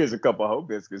 here's a couple of hoe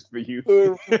biscuits for you.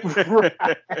 right.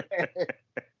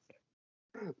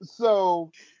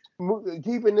 So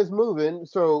keeping this moving,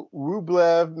 so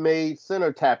Rublev made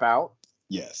center tap out.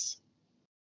 Yes.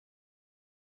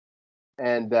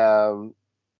 And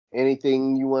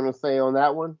anything you want to say on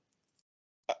that one?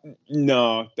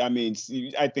 No, I mean,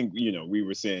 I think, we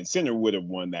were saying Sinner would have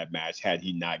won that match had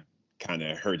he not kind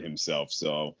of hurt himself.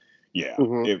 So, yeah,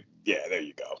 there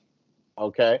you go.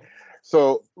 Okay.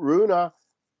 So, Runa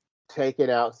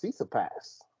taking out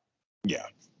Tsitsipas. Yeah,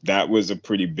 that was a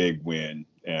pretty big win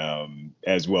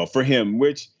as well for him,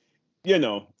 which,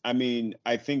 I mean,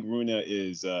 I think Runa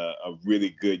is a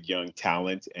really good young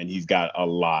talent, and he's got a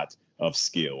lot of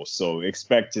skill. So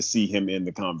expect to see him in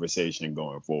the conversation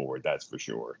going forward. That's for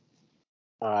sure.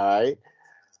 All right.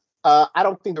 I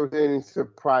don't think there was any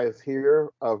surprise here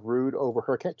of Ruud over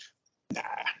Hurkacz.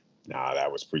 Nah,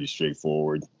 that was pretty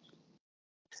straightforward.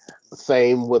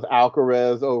 Same with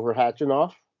Alcaraz over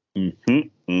Khachanov.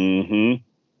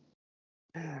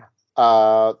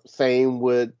 Same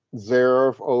with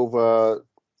Zverev over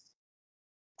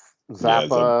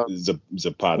Zappa. Yeah,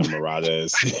 Zapata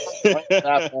Maradas.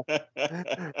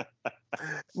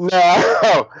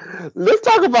 Now, let's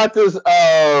talk about this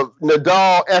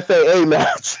Nadal FAA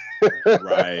match.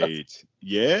 Right.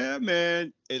 Yeah,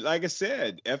 man. Like I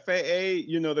said, FAA,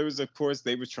 there was, of course,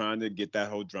 they were trying to get that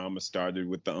whole drama started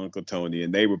with the Uncle Tony,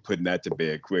 and they were putting that to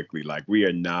bed quickly. Like, we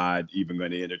are not even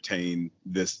going to entertain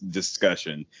this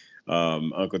discussion.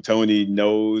 Uncle Tony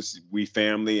knows we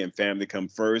family, and family come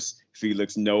first.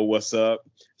 Felix know what's up.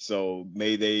 So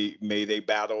may they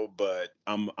battle, but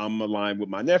I'm aligned with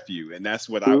my nephew, and that's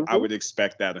what I would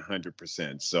expect that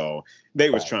 100%. So they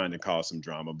was trying to cause some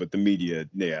drama, but the media,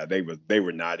 yeah, they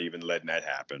were not even letting that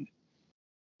happen.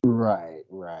 Right.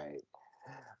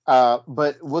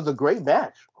 But it was a great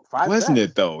match. Wasn't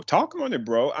it though? Talk on it,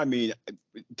 bro. I mean,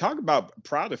 talk about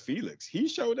proud of Felix. He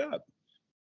showed up.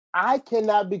 I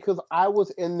cannot because I was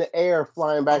in the air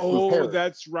flying back from Paris. Oh,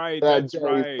 that's right. That's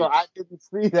right. So I didn't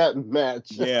see that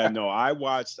match. Yeah, no, I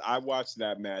watched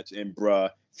that match, and bruh,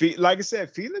 like I said,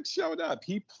 Felix showed up.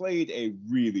 He played a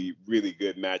really, really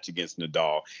good match against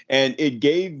Nadal, and it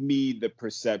gave me the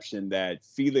perception that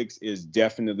Felix is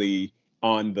definitely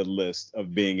on the list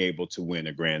of being able to win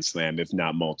a Grand Slam, if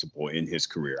not multiple, in his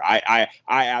career. I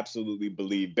absolutely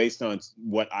believe, based on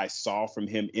what I saw from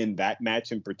him in that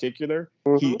match in particular,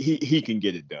 he can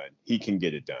get it done. He can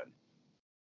get it done.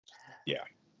 Yeah.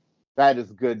 That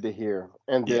is good to hear.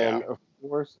 And then, of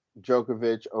course,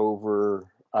 Djokovic over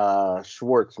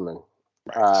Schwartzman.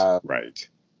 Right.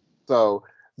 So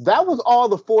that was all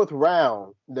the fourth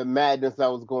round, the madness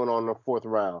that was going on in the fourth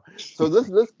round. So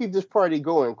let's keep this party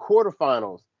going.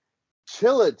 Quarterfinals.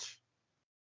 Cilic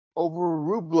over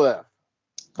Rublev.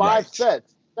 5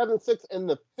 sets. 7-6 in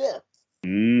the fifth.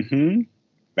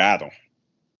 Battle.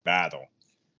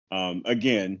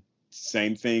 Again,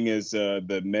 same thing as the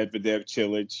Medvedev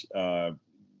Cilic.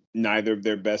 Neither of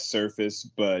their best surface,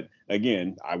 but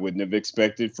again, I wouldn't have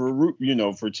expected for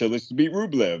Cilic to beat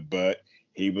Rublev, but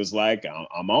he was like,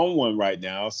 I'm on one right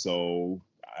now, so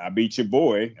I beat your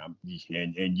boy, and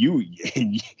you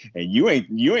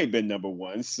ain't been number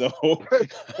one, so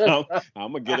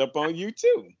I'm gonna get up on you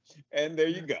too, and there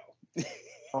you go.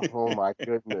 Oh my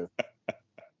goodness!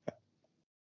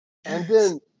 And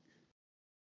then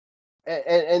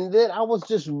And then I was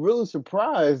just really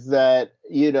surprised that,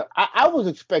 I was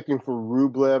expecting for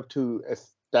Rublev to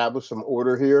establish some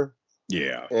order here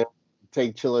Yeah. and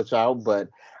take Chilich out, but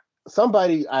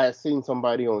I had seen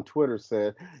somebody on Twitter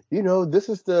said, this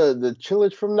is the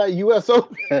Chilich from that U.S.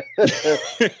 Open.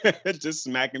 Just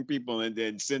smacking people and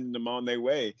then sending them on their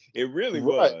way. It really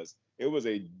Right. was. It was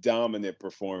a dominant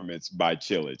performance by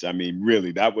Chilich. I mean,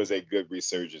 really, that was a good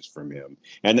resurgence from him.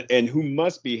 And who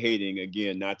must be hating,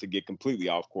 again, not to get completely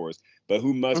off course, but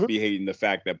who must be hating the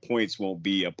fact that points won't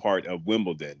be a part of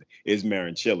Wimbledon is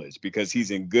Marin Cilic, because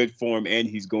he's in good form and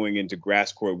he's going into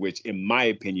grass court, which, in my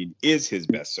opinion, is his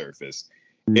best surface.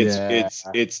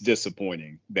 It's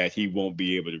disappointing that he won't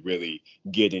be able to really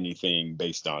get anything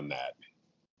based on that.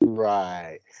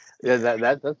 Right. Yeah,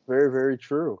 that's very, very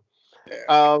true.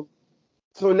 Yeah.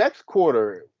 So next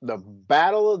quarter, the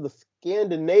battle of the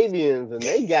Scandinavians, and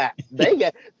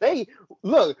they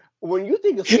look, when you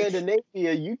think of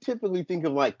Scandinavia, you typically think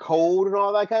of like cold and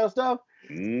all that kind of stuff.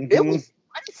 It was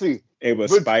spicy. It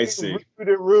was between spicy. Ruud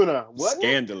and Rune,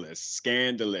 wasn't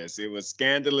Scandalous. It was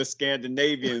scandalous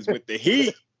Scandinavians with the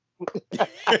heat.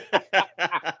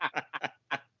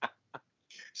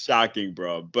 Shocking,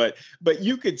 bro. But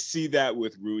you could see that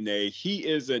with Rune. He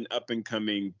is an up and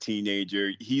coming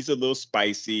teenager. He's a little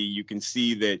spicy. You can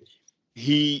see that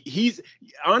he's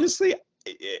honestly,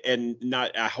 and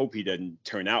not, I hope he doesn't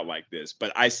turn out like this,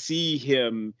 but I see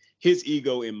his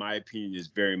ego, in my opinion, is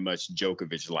very much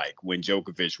Djokovic like, when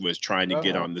Djokovic was trying to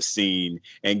get on the scene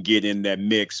and get in that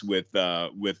mix with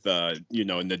Nadal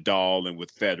and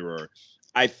with Federer.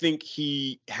 I think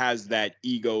he has that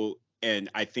ego,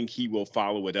 and I think he will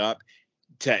follow it up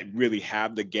to really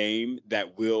have the game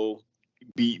that will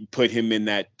put him in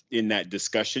that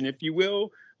discussion, if you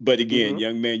will. But again,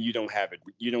 young man, you don't have it.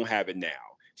 You don't have it now.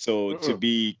 So to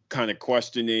be kind of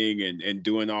questioning and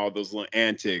doing all those little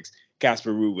antics,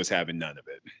 Casper Ruud was having none of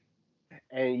it.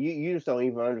 And you just don't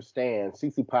even understand.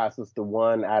 Tsitsipas is the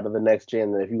one out of the next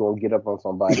gen that if you're going to get up on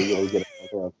somebody, you're going to get up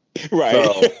on him. Right.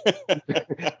 So,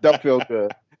 don't feel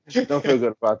good. Don't feel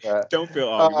good about that. Don't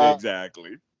feel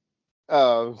exactly.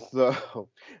 So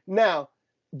now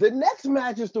the next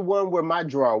match is the one where my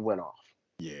draw went off.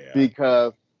 Yeah.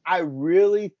 Because I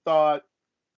really thought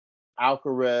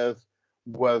Alcaraz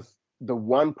was the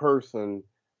one person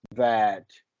that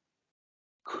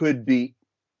could beat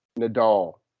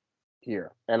Nadal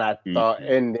here. And I thought,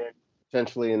 and then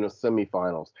potentially in the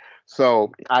semifinals.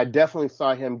 So I definitely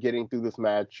saw him getting through this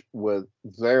match with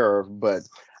Zverev, but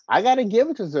I got to give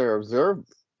it to Zverev.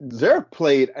 Zverev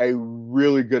played a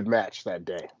really good match that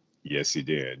day. Yes, he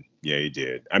did. Yeah, he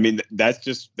did. I mean, that's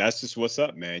just what's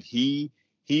up, man. He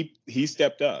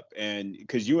stepped up, and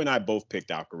because you and I both picked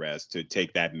Alcaraz to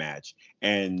take that match,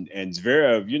 and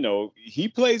Zverev, he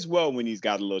plays well when he's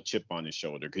got a little chip on his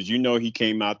shoulder, because he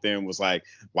came out there and was like,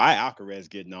 why Alcaraz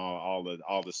getting all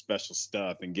the special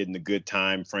stuff and getting the good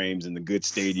time frames and the good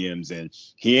stadiums, and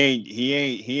he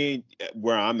ain't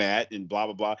where I'm at, and blah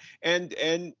blah blah, and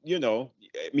I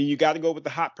mean, you got to go with the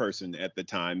hot person at the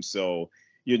time. So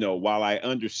while I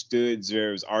understood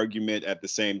Zverev's argument, at the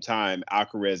same time,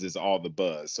 Alcaraz is all the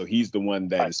buzz. So he's the one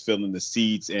that is filling the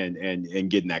seats and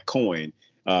getting that coin.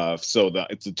 So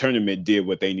the tournament did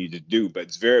what they needed to do. But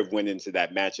Zverev went into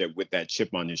that matchup with that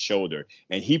chip on his shoulder,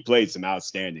 and he played some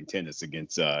outstanding tennis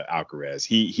against Alcaraz.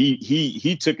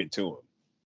 He took it to him.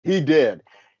 He did.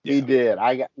 Yeah. He did.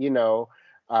 I got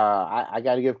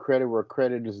to give credit where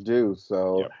credit is due.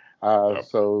 So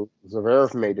so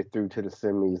Zverev made it through to the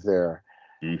semis there.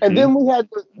 And then we had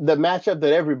the matchup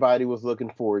that everybody was looking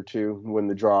forward to when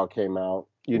the draw came out,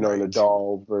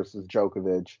 Nadal versus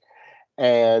Djokovic.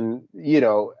 And,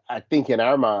 I think in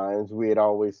our minds, we had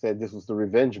always said this was the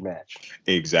revenge match.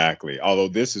 Exactly. Although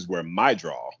this is where my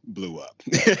draw blew up.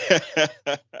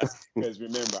 Because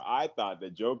remember, I thought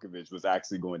that Djokovic was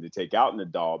actually going to take out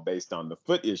Nadal based on the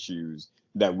foot issues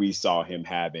that we saw him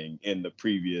having in the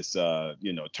previous,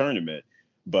 tournament.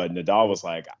 But Nadal was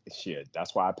like, shit,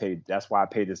 that's why I paid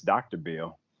this doctor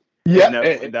bill. Yeah. Now,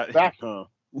 wait a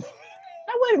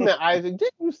minute, Isaac.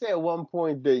 Didn't you say at one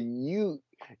point that you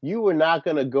were not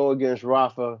going to go against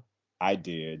Rafa? I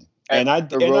did. And I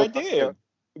did. And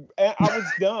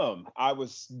I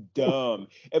was dumb.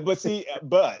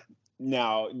 But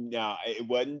now it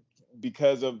wasn't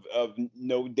because of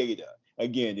no data.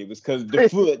 Again, it was because the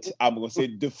foot, I'm going to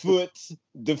say the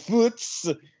foots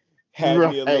had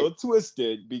me a little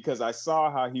twisted, because I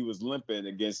saw how he was limping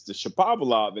against the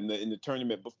Shapovalov in the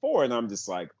tournament before, and I'm just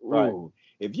like, ooh,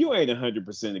 if you ain't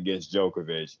 100% against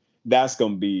Djokovic, that's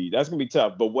gonna be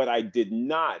tough. But what I did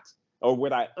not, or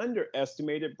what I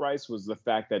underestimated, Bryce, was the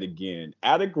fact that, again,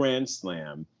 at a Grand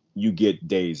Slam, you get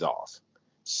days off.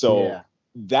 So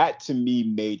that to me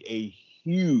made a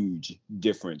huge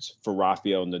difference for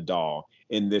Rafael Nadal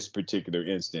in this particular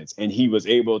instance. And he was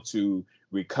able to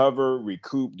recover,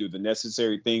 recoup, do the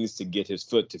necessary things to get his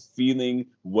foot to feeling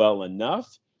well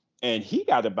enough. And he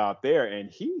got about there and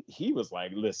he was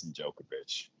like, listen,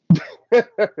 Djokovic.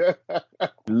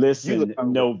 Listen,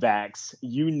 Novaks,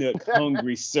 you look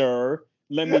hungry, sir.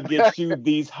 Let me get you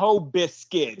these whole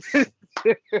biscuits,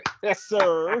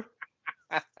 sir.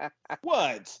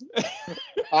 What?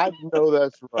 I know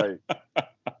that's right.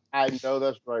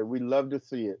 We love to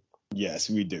see it. Yes,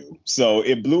 we do. So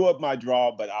it blew up my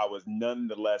draw, but I was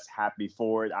nonetheless happy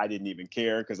for it. I didn't even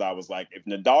care because I was like, if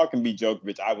Nadal can beat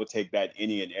Djokovic, I will take that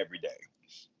any and every day.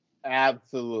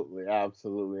 Absolutely.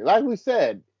 Like we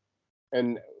said,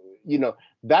 and,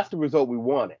 that's the result we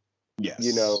wanted. Yes.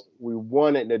 We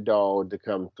wanted Nadal to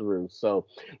come through. So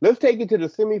let's take it to the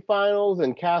semifinals.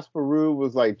 And Casper Ruud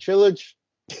was like, Chilich,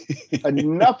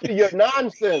 enough of your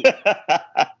nonsense.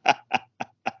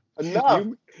 Enough.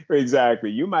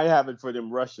 Exactly. You might have it for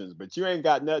them Russians, but you ain't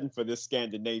got nothing for this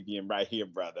Scandinavian right here,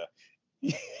 brother.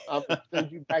 I'm going to send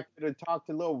you back to talk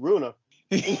to little Runa.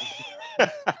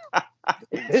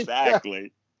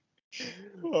 Exactly.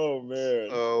 Oh man.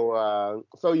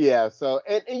 So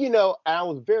I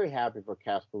was very happy for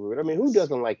Casper Ruud. I mean, who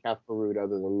doesn't like Casper Ruud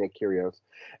other than Nick Kyrgios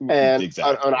and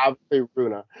exactly. Obviously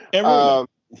Runa. And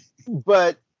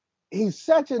but he's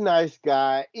such a nice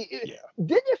guy. Didn't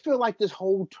it feel like this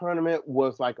whole tournament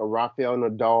was like a Rafael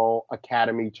Nadal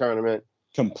Academy tournament?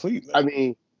 Completely. I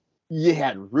mean, you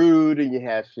had Ruud and you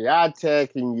had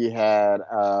Swiatek and you had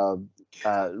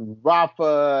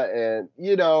Rafa and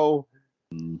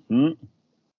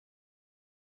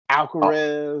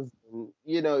Alcaraz,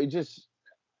 just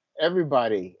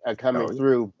everybody coming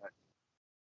through.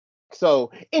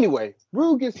 So anyway,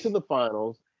 Ruud gets to the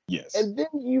finals. Yes. And then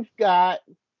you've got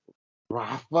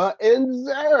Rafa and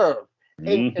Zverev.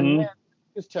 And man,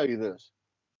 just tell you this.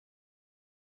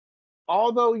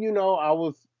 Although,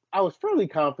 I was fairly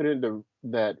confident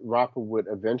that Rafa would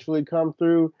eventually come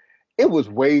through, it was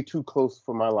way too close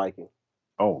for my liking.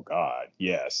 Oh God,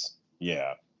 yes.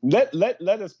 Yeah. Let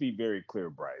us be very clear,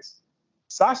 Bryce.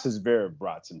 Sasha Zverev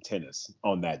brought some tennis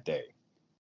on that day.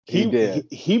 He did.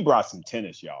 He brought some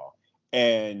tennis, y'all.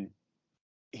 And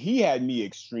he had me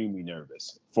extremely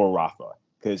nervous for Rafa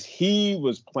because he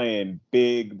was playing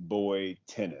big boy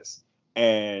tennis.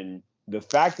 And the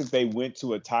fact that they went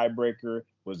to a tiebreaker,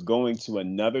 was going to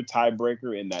another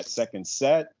tiebreaker in that second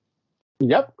set.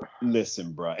 Yep.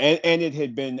 Listen, bro. And it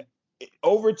had been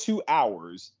over 2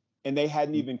 hours and they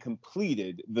hadn't even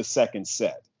completed the second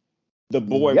set. The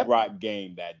boy brought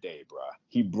game that day, bro.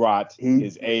 He brought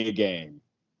his A game.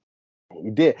 He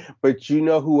did. But you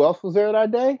know who else was there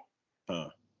that day?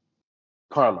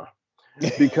 Karma.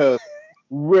 Because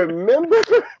remember?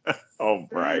 Oh,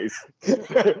 Bryce.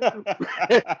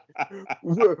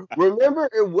 Remember,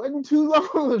 it wasn't too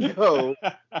long ago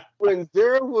when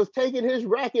Zverev was taking his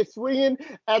racket swinging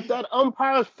at that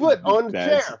umpire's foot on the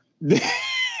chair.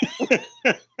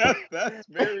 That's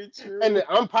very true. And the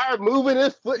umpire moving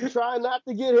his foot trying not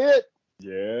to get hit.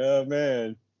 Yeah,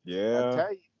 man. Yeah. I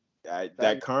tell you.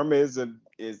 That karma is a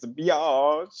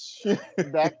biatch.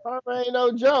 That karma ain't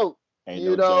no joke. Ain't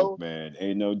no joke, man.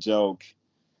 Ain't no joke.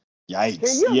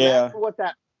 Yikes.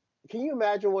 Can you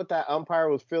imagine what that umpire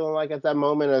was feeling like at that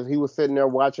moment as he was sitting there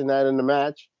watching that in the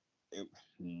match?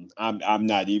 I'm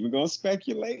not even gonna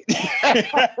speculate.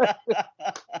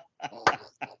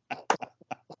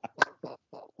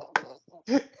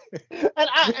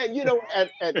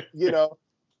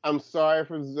 I'm sorry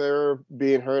for Zverev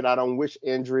being hurt. I don't wish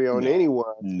injury on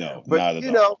anyone. No, but not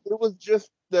at all. It was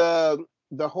just the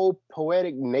whole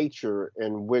poetic nature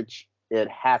in which it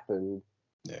happened.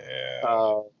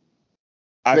 Yeah.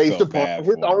 Based upon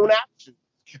his own actions.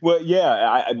 Well, yeah,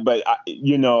 I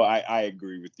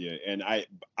agree with you, and I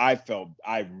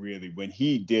really, when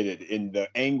he did it in the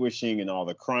anguishing and all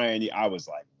the crying, I was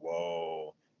like,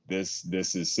 whoa, this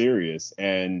is serious,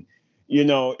 and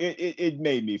it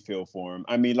made me feel for him.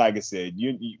 I mean, like I said,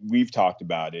 we've talked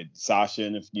about it, Sasha,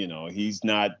 and he's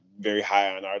not very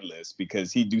high on our list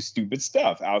because he do stupid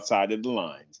stuff outside of the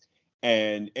lines,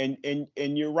 and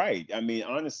you're right. I mean,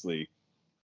 honestly.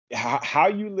 How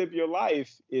you live your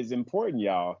life is important,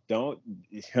 y'all. Don't.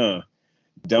 Yeah,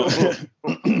 you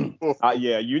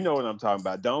know what I'm talking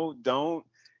about. Don't.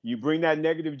 You bring that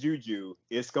negative juju,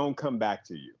 it's gonna come back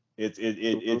to you.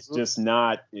 It's just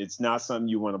not. It's not something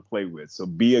you want to play with. So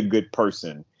be a good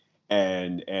person,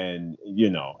 and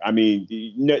I mean,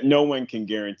 no one can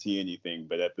guarantee anything,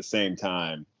 but at the same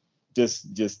time,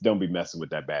 just don't be messing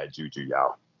with that bad juju,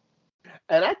 y'all.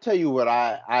 And I tell you what,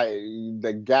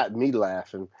 that got me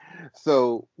laughing.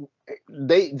 So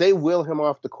they wheel him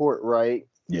off the court, right?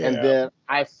 And Yeah. then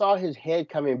I saw his head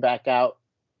coming back out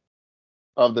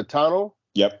of the tunnel,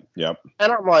 Yep. Yep.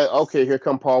 and I'm like, okay, here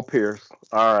come Paul Pierce.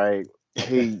 All right,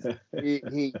 he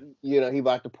he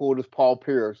about to pull this Paul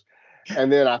Pierce,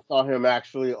 and then I saw him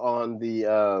actually on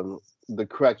the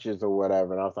crutches or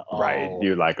whatever, and I was like, Right. oh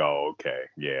You're like, oh, okay.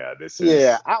 Yeah, this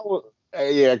yeah, is I was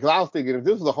yeah, because I was thinking if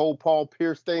this was a whole Paul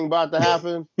Pierce thing about to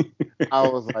happen, I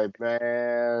was like,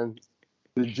 man,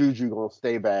 the juju gonna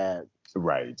stay bad.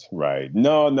 right, right.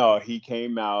 No, no. He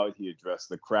came out, he addressed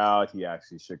the crowd, he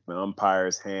actually shook the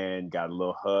umpire's hand, got a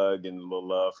little hug and a little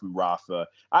love from Rafa.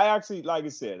 I actually, like I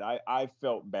said, I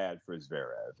felt bad for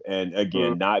Zverev. And Mm,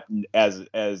 again, not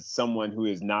as someone who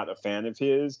is not a fan of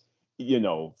his,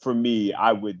 for me,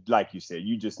 I would, like you said,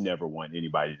 you just never want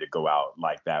anybody to go out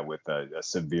like that with a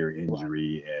severe right.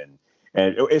 injury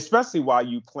and especially while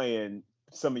you playing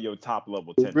some of your top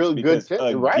level tennis Real good because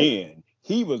tennis, right? again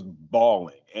he was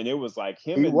balling and it was like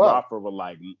him He and was. Rafa were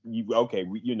like okay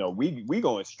we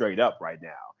going straight up right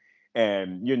now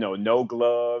and no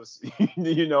gloves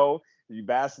you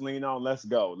Vaseline on, let's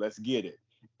go, let's get it.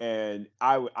 And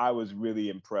I was really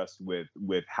impressed with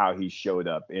how he showed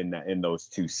up in those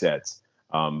two sets.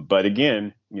 But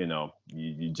again,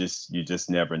 you just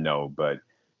never know. But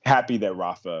happy that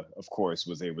Rafa, of course,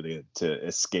 was able to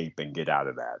escape and get out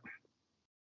of that.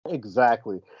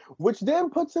 Exactly. Which then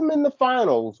puts him in the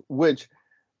finals, which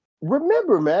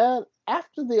remember, man,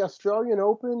 after the Australian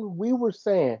Open, we were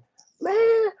saying,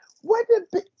 man, what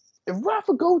if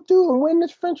Rafa go through and win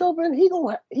this French Open, he'd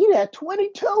have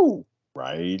 22,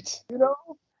 Right. you know?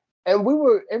 And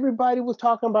everybody was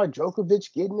talking about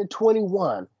Djokovic getting to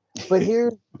 21. But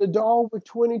here's Nadal with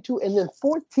 22 and then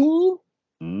 14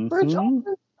 French hmm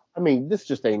Open. I mean, this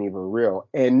just ain't even real.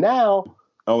 And now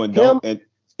Oh, and him,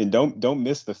 don't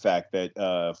miss the fact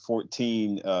that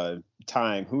 14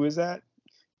 time, who is that?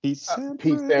 Pete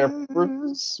Pete Sampras.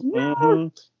 Sampras. Yeah.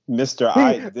 Mr.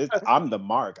 He, I'm the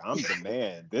mark. I'm the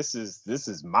man. This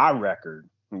is my record.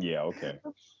 Yeah, okay.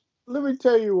 let me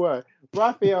tell you what,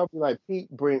 Raphael be like, Pete,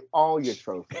 bring all your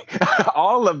trophies,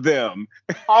 All of them.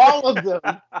 all of them,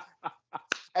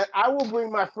 and I will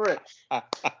bring my French,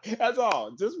 That's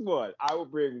all. Just one. I will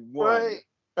bring one.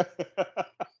 right?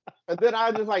 And then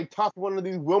I just like toss one of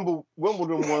these Wimbledon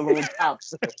ones on top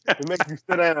to make you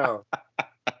sit down.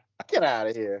 Get out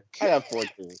of here. I have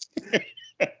 14.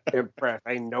 Impressed.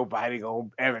 Ain't nobody gonna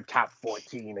ever top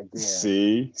 14 again.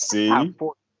 See, Top see,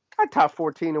 four, I top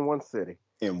 14 in one city.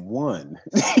 in one.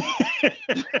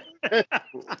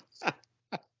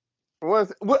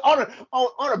 On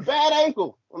a bad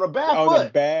ankle, on a bad On a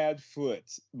foot. bad foot.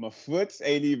 My foot's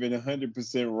ain't even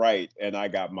 100% right, and I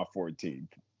got my 14.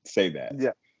 Say that.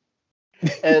 Yeah.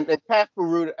 And Casper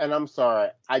Ruud, and I'm sorry,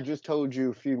 I just told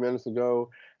you a few minutes ago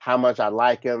how much I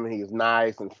like him. He's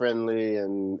nice and friendly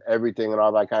and everything and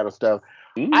all that kind of stuff.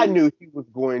 I Mm. knew he was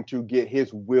going to get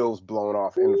his wheels blown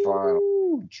off in the final.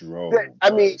 Ooh, drove I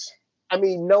mean, us.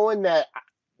 knowing that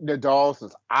Nadal's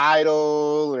his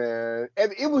idol, and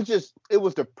it was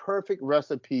the perfect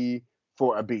recipe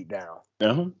for a beatdown.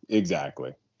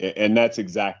 Exactly. And that's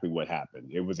exactly what happened.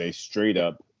 It was a straight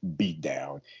up beat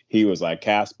down. He was like,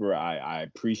 Casper, I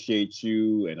appreciate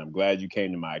you and I'm glad you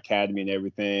came to my academy and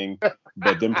everything.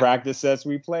 But then practice sets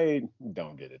we played,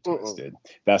 don't get it twisted.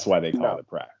 That's why they call No, it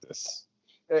practice.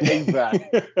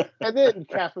 exactly. And then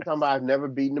Casper talking about I've never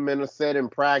beaten him in a set in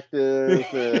practice.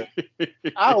 And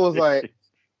I was like,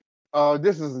 oh,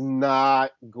 this is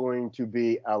not going to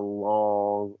be a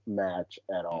long match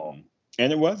at all.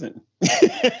 And it wasn't.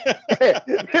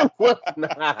 It was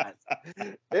not.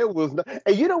 It was not.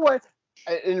 And you know what?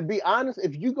 And to be honest,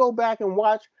 if you go back and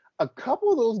watch a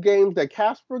couple of those games that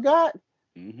Casper got,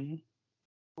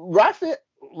 Rafa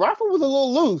was a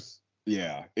little loose.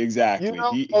 Yeah, exactly.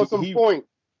 On some point.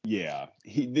 Yeah,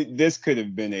 this could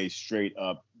have been a straight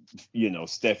up,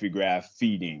 Steffi Graf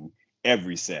feeding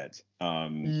every set.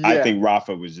 I think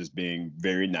Rafa was just being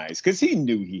very nice because he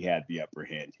knew he had the upper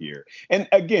hand here. And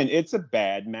again, it's a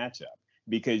bad matchup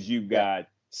because you've got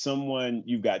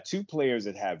two players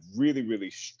that have really, really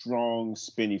strong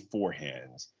spinny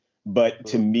forehands. But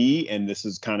to me, and this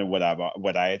is kind of what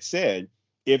I had said,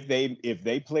 if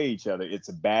they play each other, it's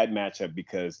a bad matchup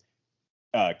because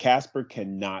Casper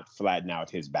cannot flatten out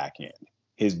his backhand.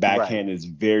 His backhand is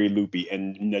very loopy,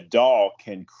 and Nadal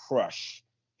can crush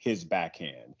his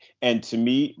backhand. And to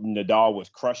me, Nadal was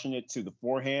crushing it to the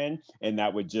forehand, and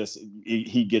that would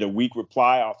he'd get a weak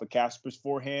reply off of Casper's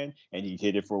forehand, and he'd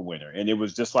hit it for a winner. And it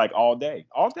was just like all day.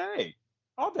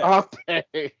 All day. All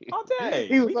day. All day.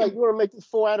 He was like, "You want to make this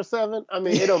 4 out of 7?" I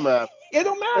mean, it don't matter. It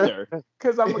don't matter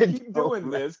because I'm gonna It keep don't doing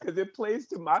this because it plays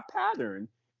to my pattern.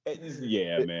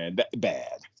 Yeah, man,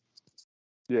 bad.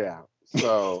 Yeah.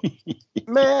 So,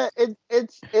 man,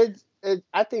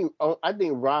 I think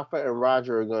Rafa and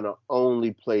Roger are gonna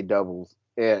only play doubles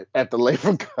at the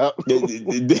Laver Cup.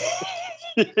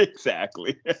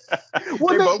 Exactly.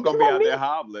 Well, They both gonna be don't out there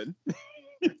hobbling.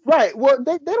 Right. Well,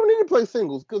 they don't need to play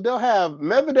singles because they'll have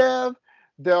Medvedev,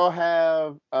 they'll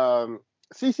have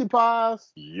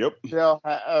Tsitsipas, Yep. they'll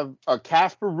have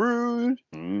Casper Ruud.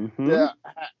 Mm-hmm.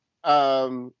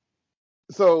 They'll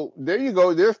so there you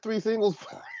go. There's 3 singles.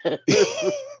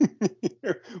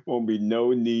 Won't be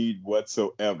no need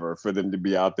whatsoever for them to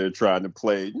be out there trying to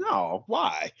play. No,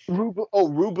 why?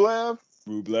 Rublev.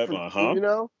 Rublev, You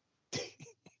know?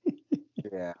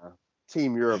 Yeah.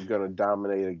 Team Europe gonna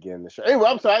dominate again this year. Anyway,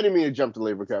 I'm sorry, I didn't mean to jump to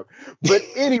Laver Cup. But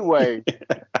anyway,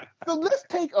 so let's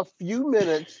take a few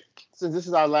minutes, since this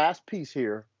is our last piece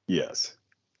here. Yes.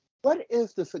 What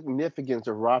is the significance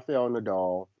of Rafael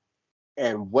Nadal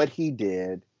and what he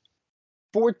did?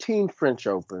 14 French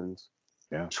Opens,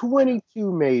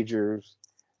 22 majors.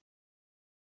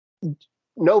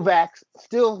 Novak's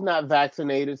still not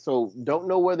vaccinated, so don't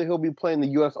know whether he'll be playing the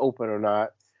U.S. Open or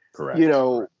not. Correct. You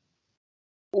know,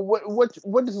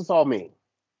 what does this all mean?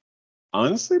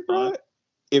 Honestly, bro,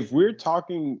 if we're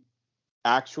talking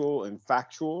actual and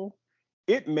factual,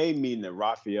 it may mean that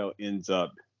Rafael ends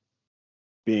up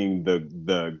being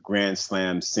the Grand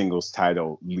Slam singles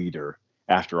title leader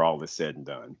after all is said and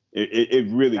done.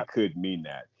 It really could mean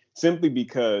that, simply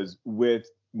because with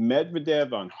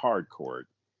Medvedev on hard court,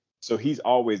 so he's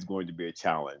always going to be a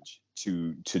challenge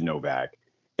to Novak.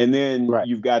 And then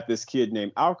you've got this kid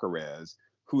named Alcaraz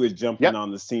who is jumping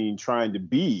on the scene trying to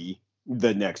be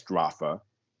the next Rafa,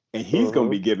 and he's going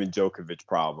to be giving Djokovic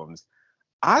problems.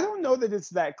 I don't know that it's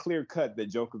that clear cut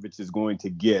that Djokovic is going to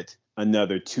get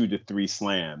another 2 to 3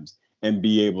 slams and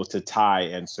be able to tie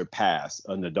and surpass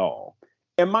a Nadal.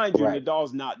 And mind you,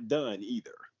 Nadal's not done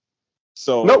either.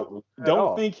 So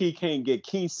don't think he can't get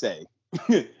Kinsey.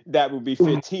 That will be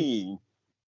 15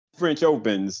 French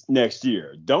Opens next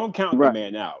year. Don't count the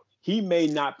man out. He may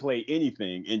not play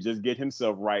anything and just get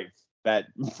himself right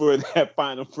for that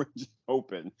final French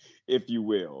Open, if you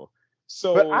will.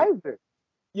 So, but Isaac,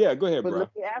 yeah, go ahead, bro.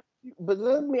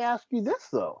 Let me ask you this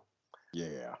though.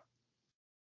 Yeah.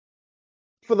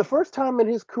 For the first time in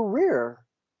his career,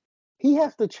 he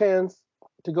has the chance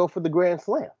to go for the Grand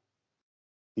Slam.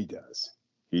 He does.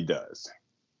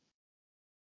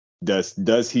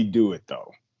 Does he do it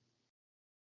though?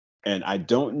 And I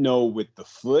don't know with the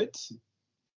foot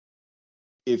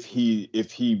if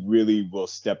he really will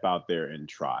step out there and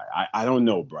try. I don't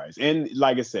know, Bryce. And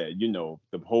like I said, the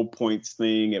whole points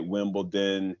thing at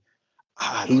Wimbledon,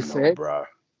 I don't know, bro.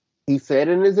 He said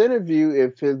in his interview,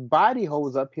 if his body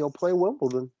holds up, he'll play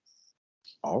Wimbledon.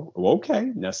 Oh,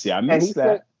 okay. Now, see, I missed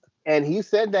that. And he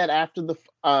said that after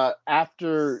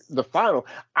the final.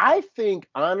 I think,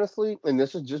 honestly, and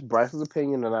this is just Bryce's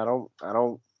opinion, and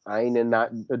I ain't in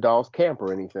not Nadal's camp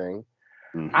or anything.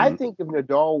 Mm-hmm. I think if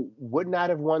Nadal would not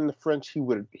have won the French, he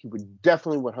would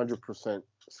definitely 100%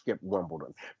 skip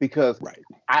Wimbledon, because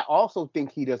I also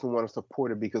think he doesn't want to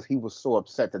support it because he was so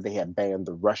upset that they had banned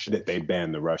the Russians. That they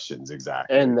banned the Russians,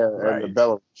 exactly. And the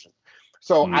Belarusians.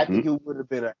 So I think it would have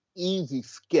been an easy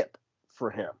skip for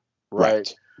him.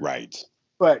 Right.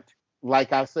 But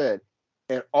like I said,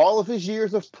 in all of his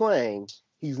years of playing,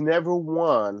 he's never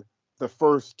won the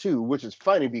first 2, which is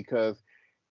funny because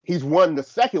he's won the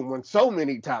second one so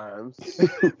many times.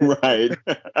 Right.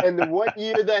 And the one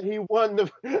year that he won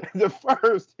the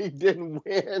first, he didn't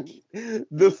win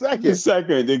the second. The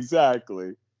second,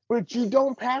 exactly. But you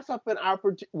don't pass up an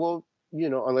opportunity. Well,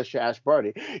 unless you're Ash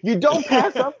Barty, you don't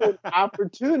pass up an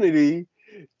opportunity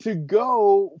to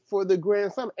go for the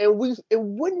Grand Slam. And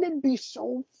wouldn't it be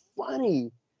so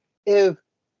funny if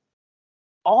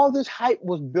all this hype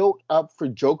was built up for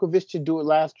Djokovic to do it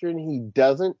last year and he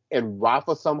doesn't, and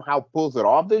Rafa somehow pulls it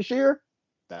off this year?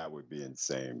 That would be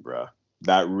insane, bro.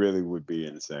 That really would be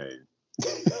insane.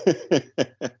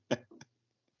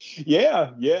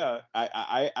 Yeah.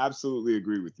 I absolutely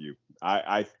agree with you.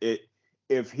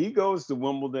 If he goes to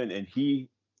Wimbledon and he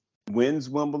wins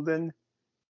Wimbledon,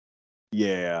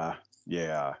 I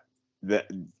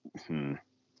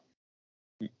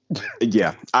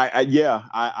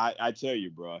tell you,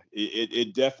 bro,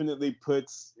 it definitely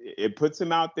puts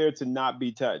him out there to not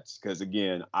be touched. Because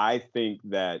again, I think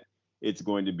that it's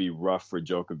going to be rough for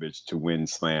Djokovic to win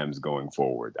slams going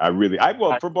forward.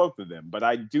 For both of them, but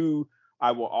I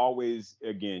will always,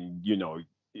 again,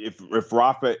 if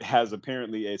Rafa has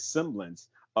apparently a semblance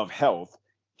of health,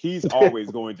 he's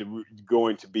always going to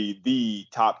be the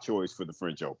top choice for the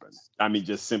French Open. I mean,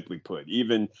 just simply put,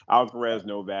 even Alcaraz,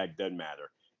 Novak, doesn't matter.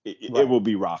 It will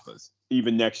be Rafa's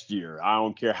even next year. I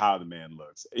don't care how the man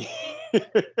looks.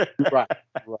 Right.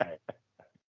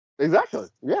 Exactly.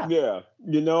 Yeah. Yeah.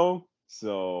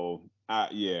 So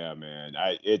yeah, man.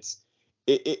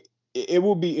 It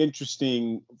will be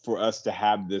interesting for us to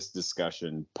have this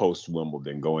discussion post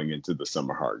Wimbledon going into the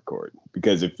summer hard court,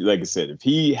 because if, like I said, if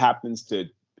he happens to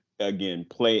again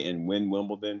play and win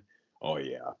Wimbledon, oh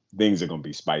yeah, things are gonna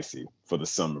be spicy for the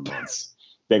summer months.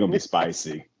 They're gonna be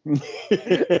spicy.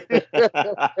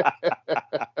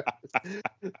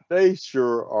 They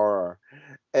sure are.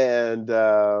 And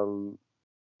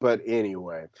but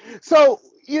anyway, so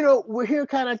we're here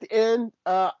kind of at the end.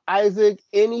 Isaac,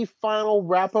 any final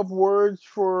wrap up words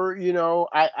for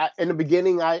I in the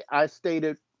beginning I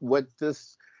stated what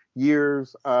this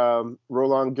year's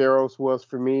Roland Garros was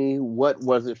for me. What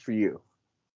was it for you?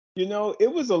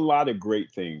 It was a lot of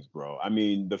great things, bro. I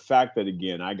mean, the fact that,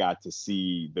 again, I got to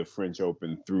see the French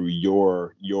Open through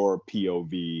your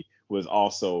POV was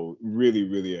also really,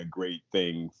 really a great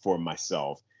thing for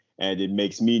myself. And it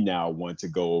makes me now want to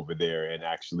go over there and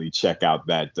actually check out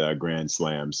that Grand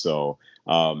Slam. So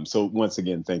once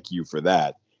again, thank you for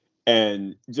that.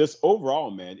 And just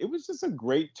overall, man, it was just a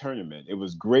great tournament. It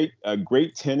was great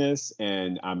tennis,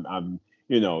 and I'm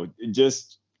I'm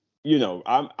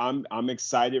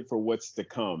excited for what's to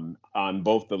come on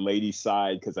both the ladies'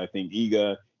 side, because I think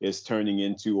Iga is turning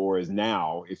into, or is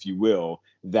now, if you will,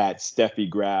 that Steffi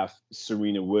Graf,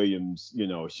 Serena Williams.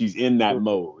 She's in that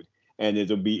mode, and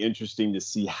it'll be interesting to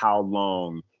see how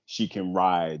long she can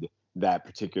ride that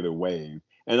particular wave.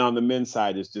 And on the men's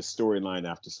side, it's just storyline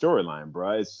after storyline, bro.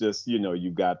 It's just,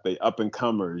 you've got the up and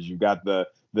comers, you've got the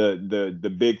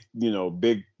big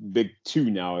two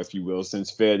now, if you will,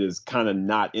 since Fed is kind of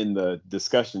not in the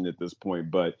discussion at this point.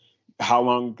 But how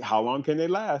long can they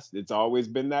last? It's always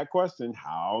been that question.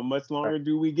 How much longer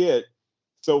do we get?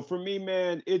 So for me,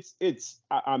 man,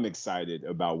 I'm excited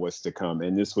about what's to come.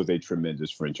 And this was a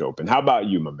tremendous French Open. How about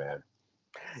you, my man?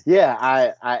 Yeah,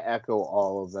 I echo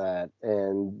all of that,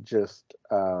 and just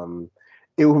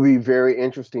it will be very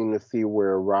interesting to see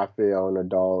where Rafael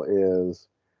Nadal is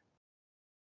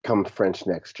come French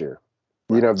next year.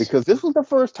 Right. Because this was the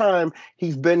first time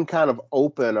he's been kind of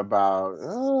open about,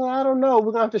 I don't know,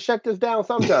 we're gonna have to shut this down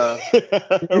sometime.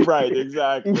 Right,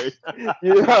 exactly.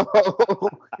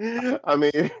 I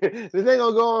mean, this ain't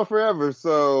gonna go on forever.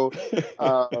 So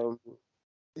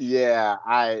yeah,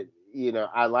 I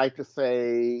like to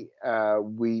say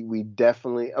we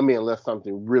definitely, I mean, unless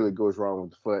something really goes wrong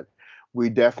with the foot, we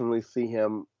definitely see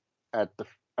him at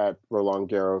Roland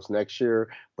Garros next year,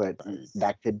 but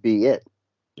that could be it.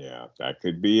 Yeah, that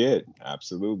could be it.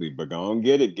 Absolutely. But go on,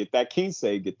 get it. Get that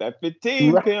 15, get that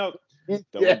 15, right. Pimp.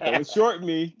 Don't short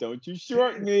me. Don't you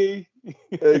short me.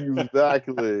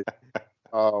 Exactly.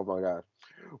 Oh my gosh.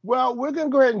 Well, we're going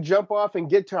to go ahead and jump off and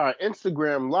get to our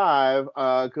Instagram Live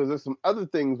because there's some other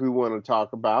things we want to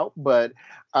talk about. But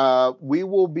we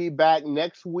will be back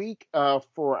next week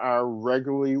for our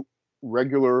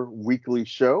regular weekly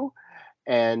show.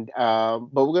 And but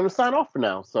we're going to sign off for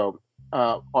now. So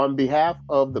on behalf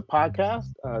of the podcast,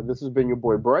 this has been your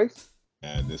boy Bryce.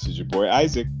 And this is your boy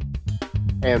Isaac.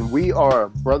 And we are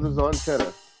Brothers on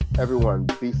Tennis. Everyone,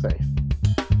 be safe.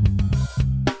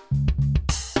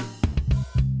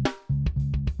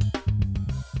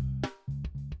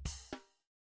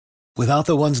 Without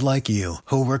the ones like you,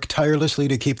 who work tirelessly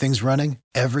to keep things running,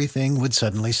 everything would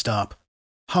suddenly stop.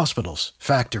 Hospitals,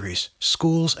 factories,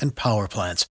 schools, and power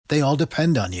plants, they all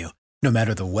depend on you. No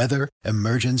matter the weather,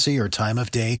 emergency, or time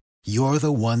of day, you're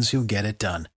the ones who get it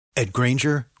done. At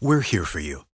Grainger, we're here for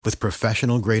you with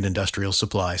professional-grade industrial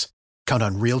supplies. Count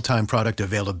on real-time product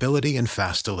availability and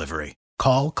fast delivery.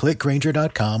 Call, click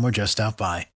Grainger.com, or just stop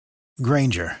by.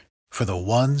 Grainger, for the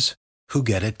ones who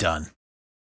get it done.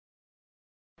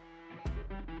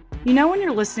 You know when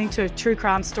you're listening to a true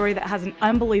crime story that has an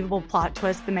unbelievable plot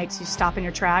twist that makes you stop in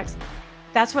your tracks?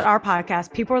 That's what our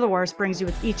podcast, People Are the Worst, brings you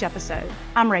with each episode.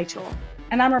 I'm Rachel.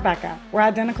 And I'm Rebecca. We're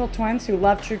identical twins who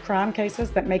love true crime cases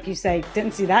that make you say,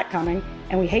 didn't see that coming,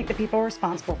 and we hate the people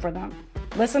responsible for them.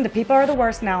 Listen to People Are the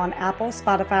Worst now on Apple,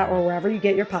 Spotify, or wherever you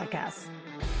get your podcasts.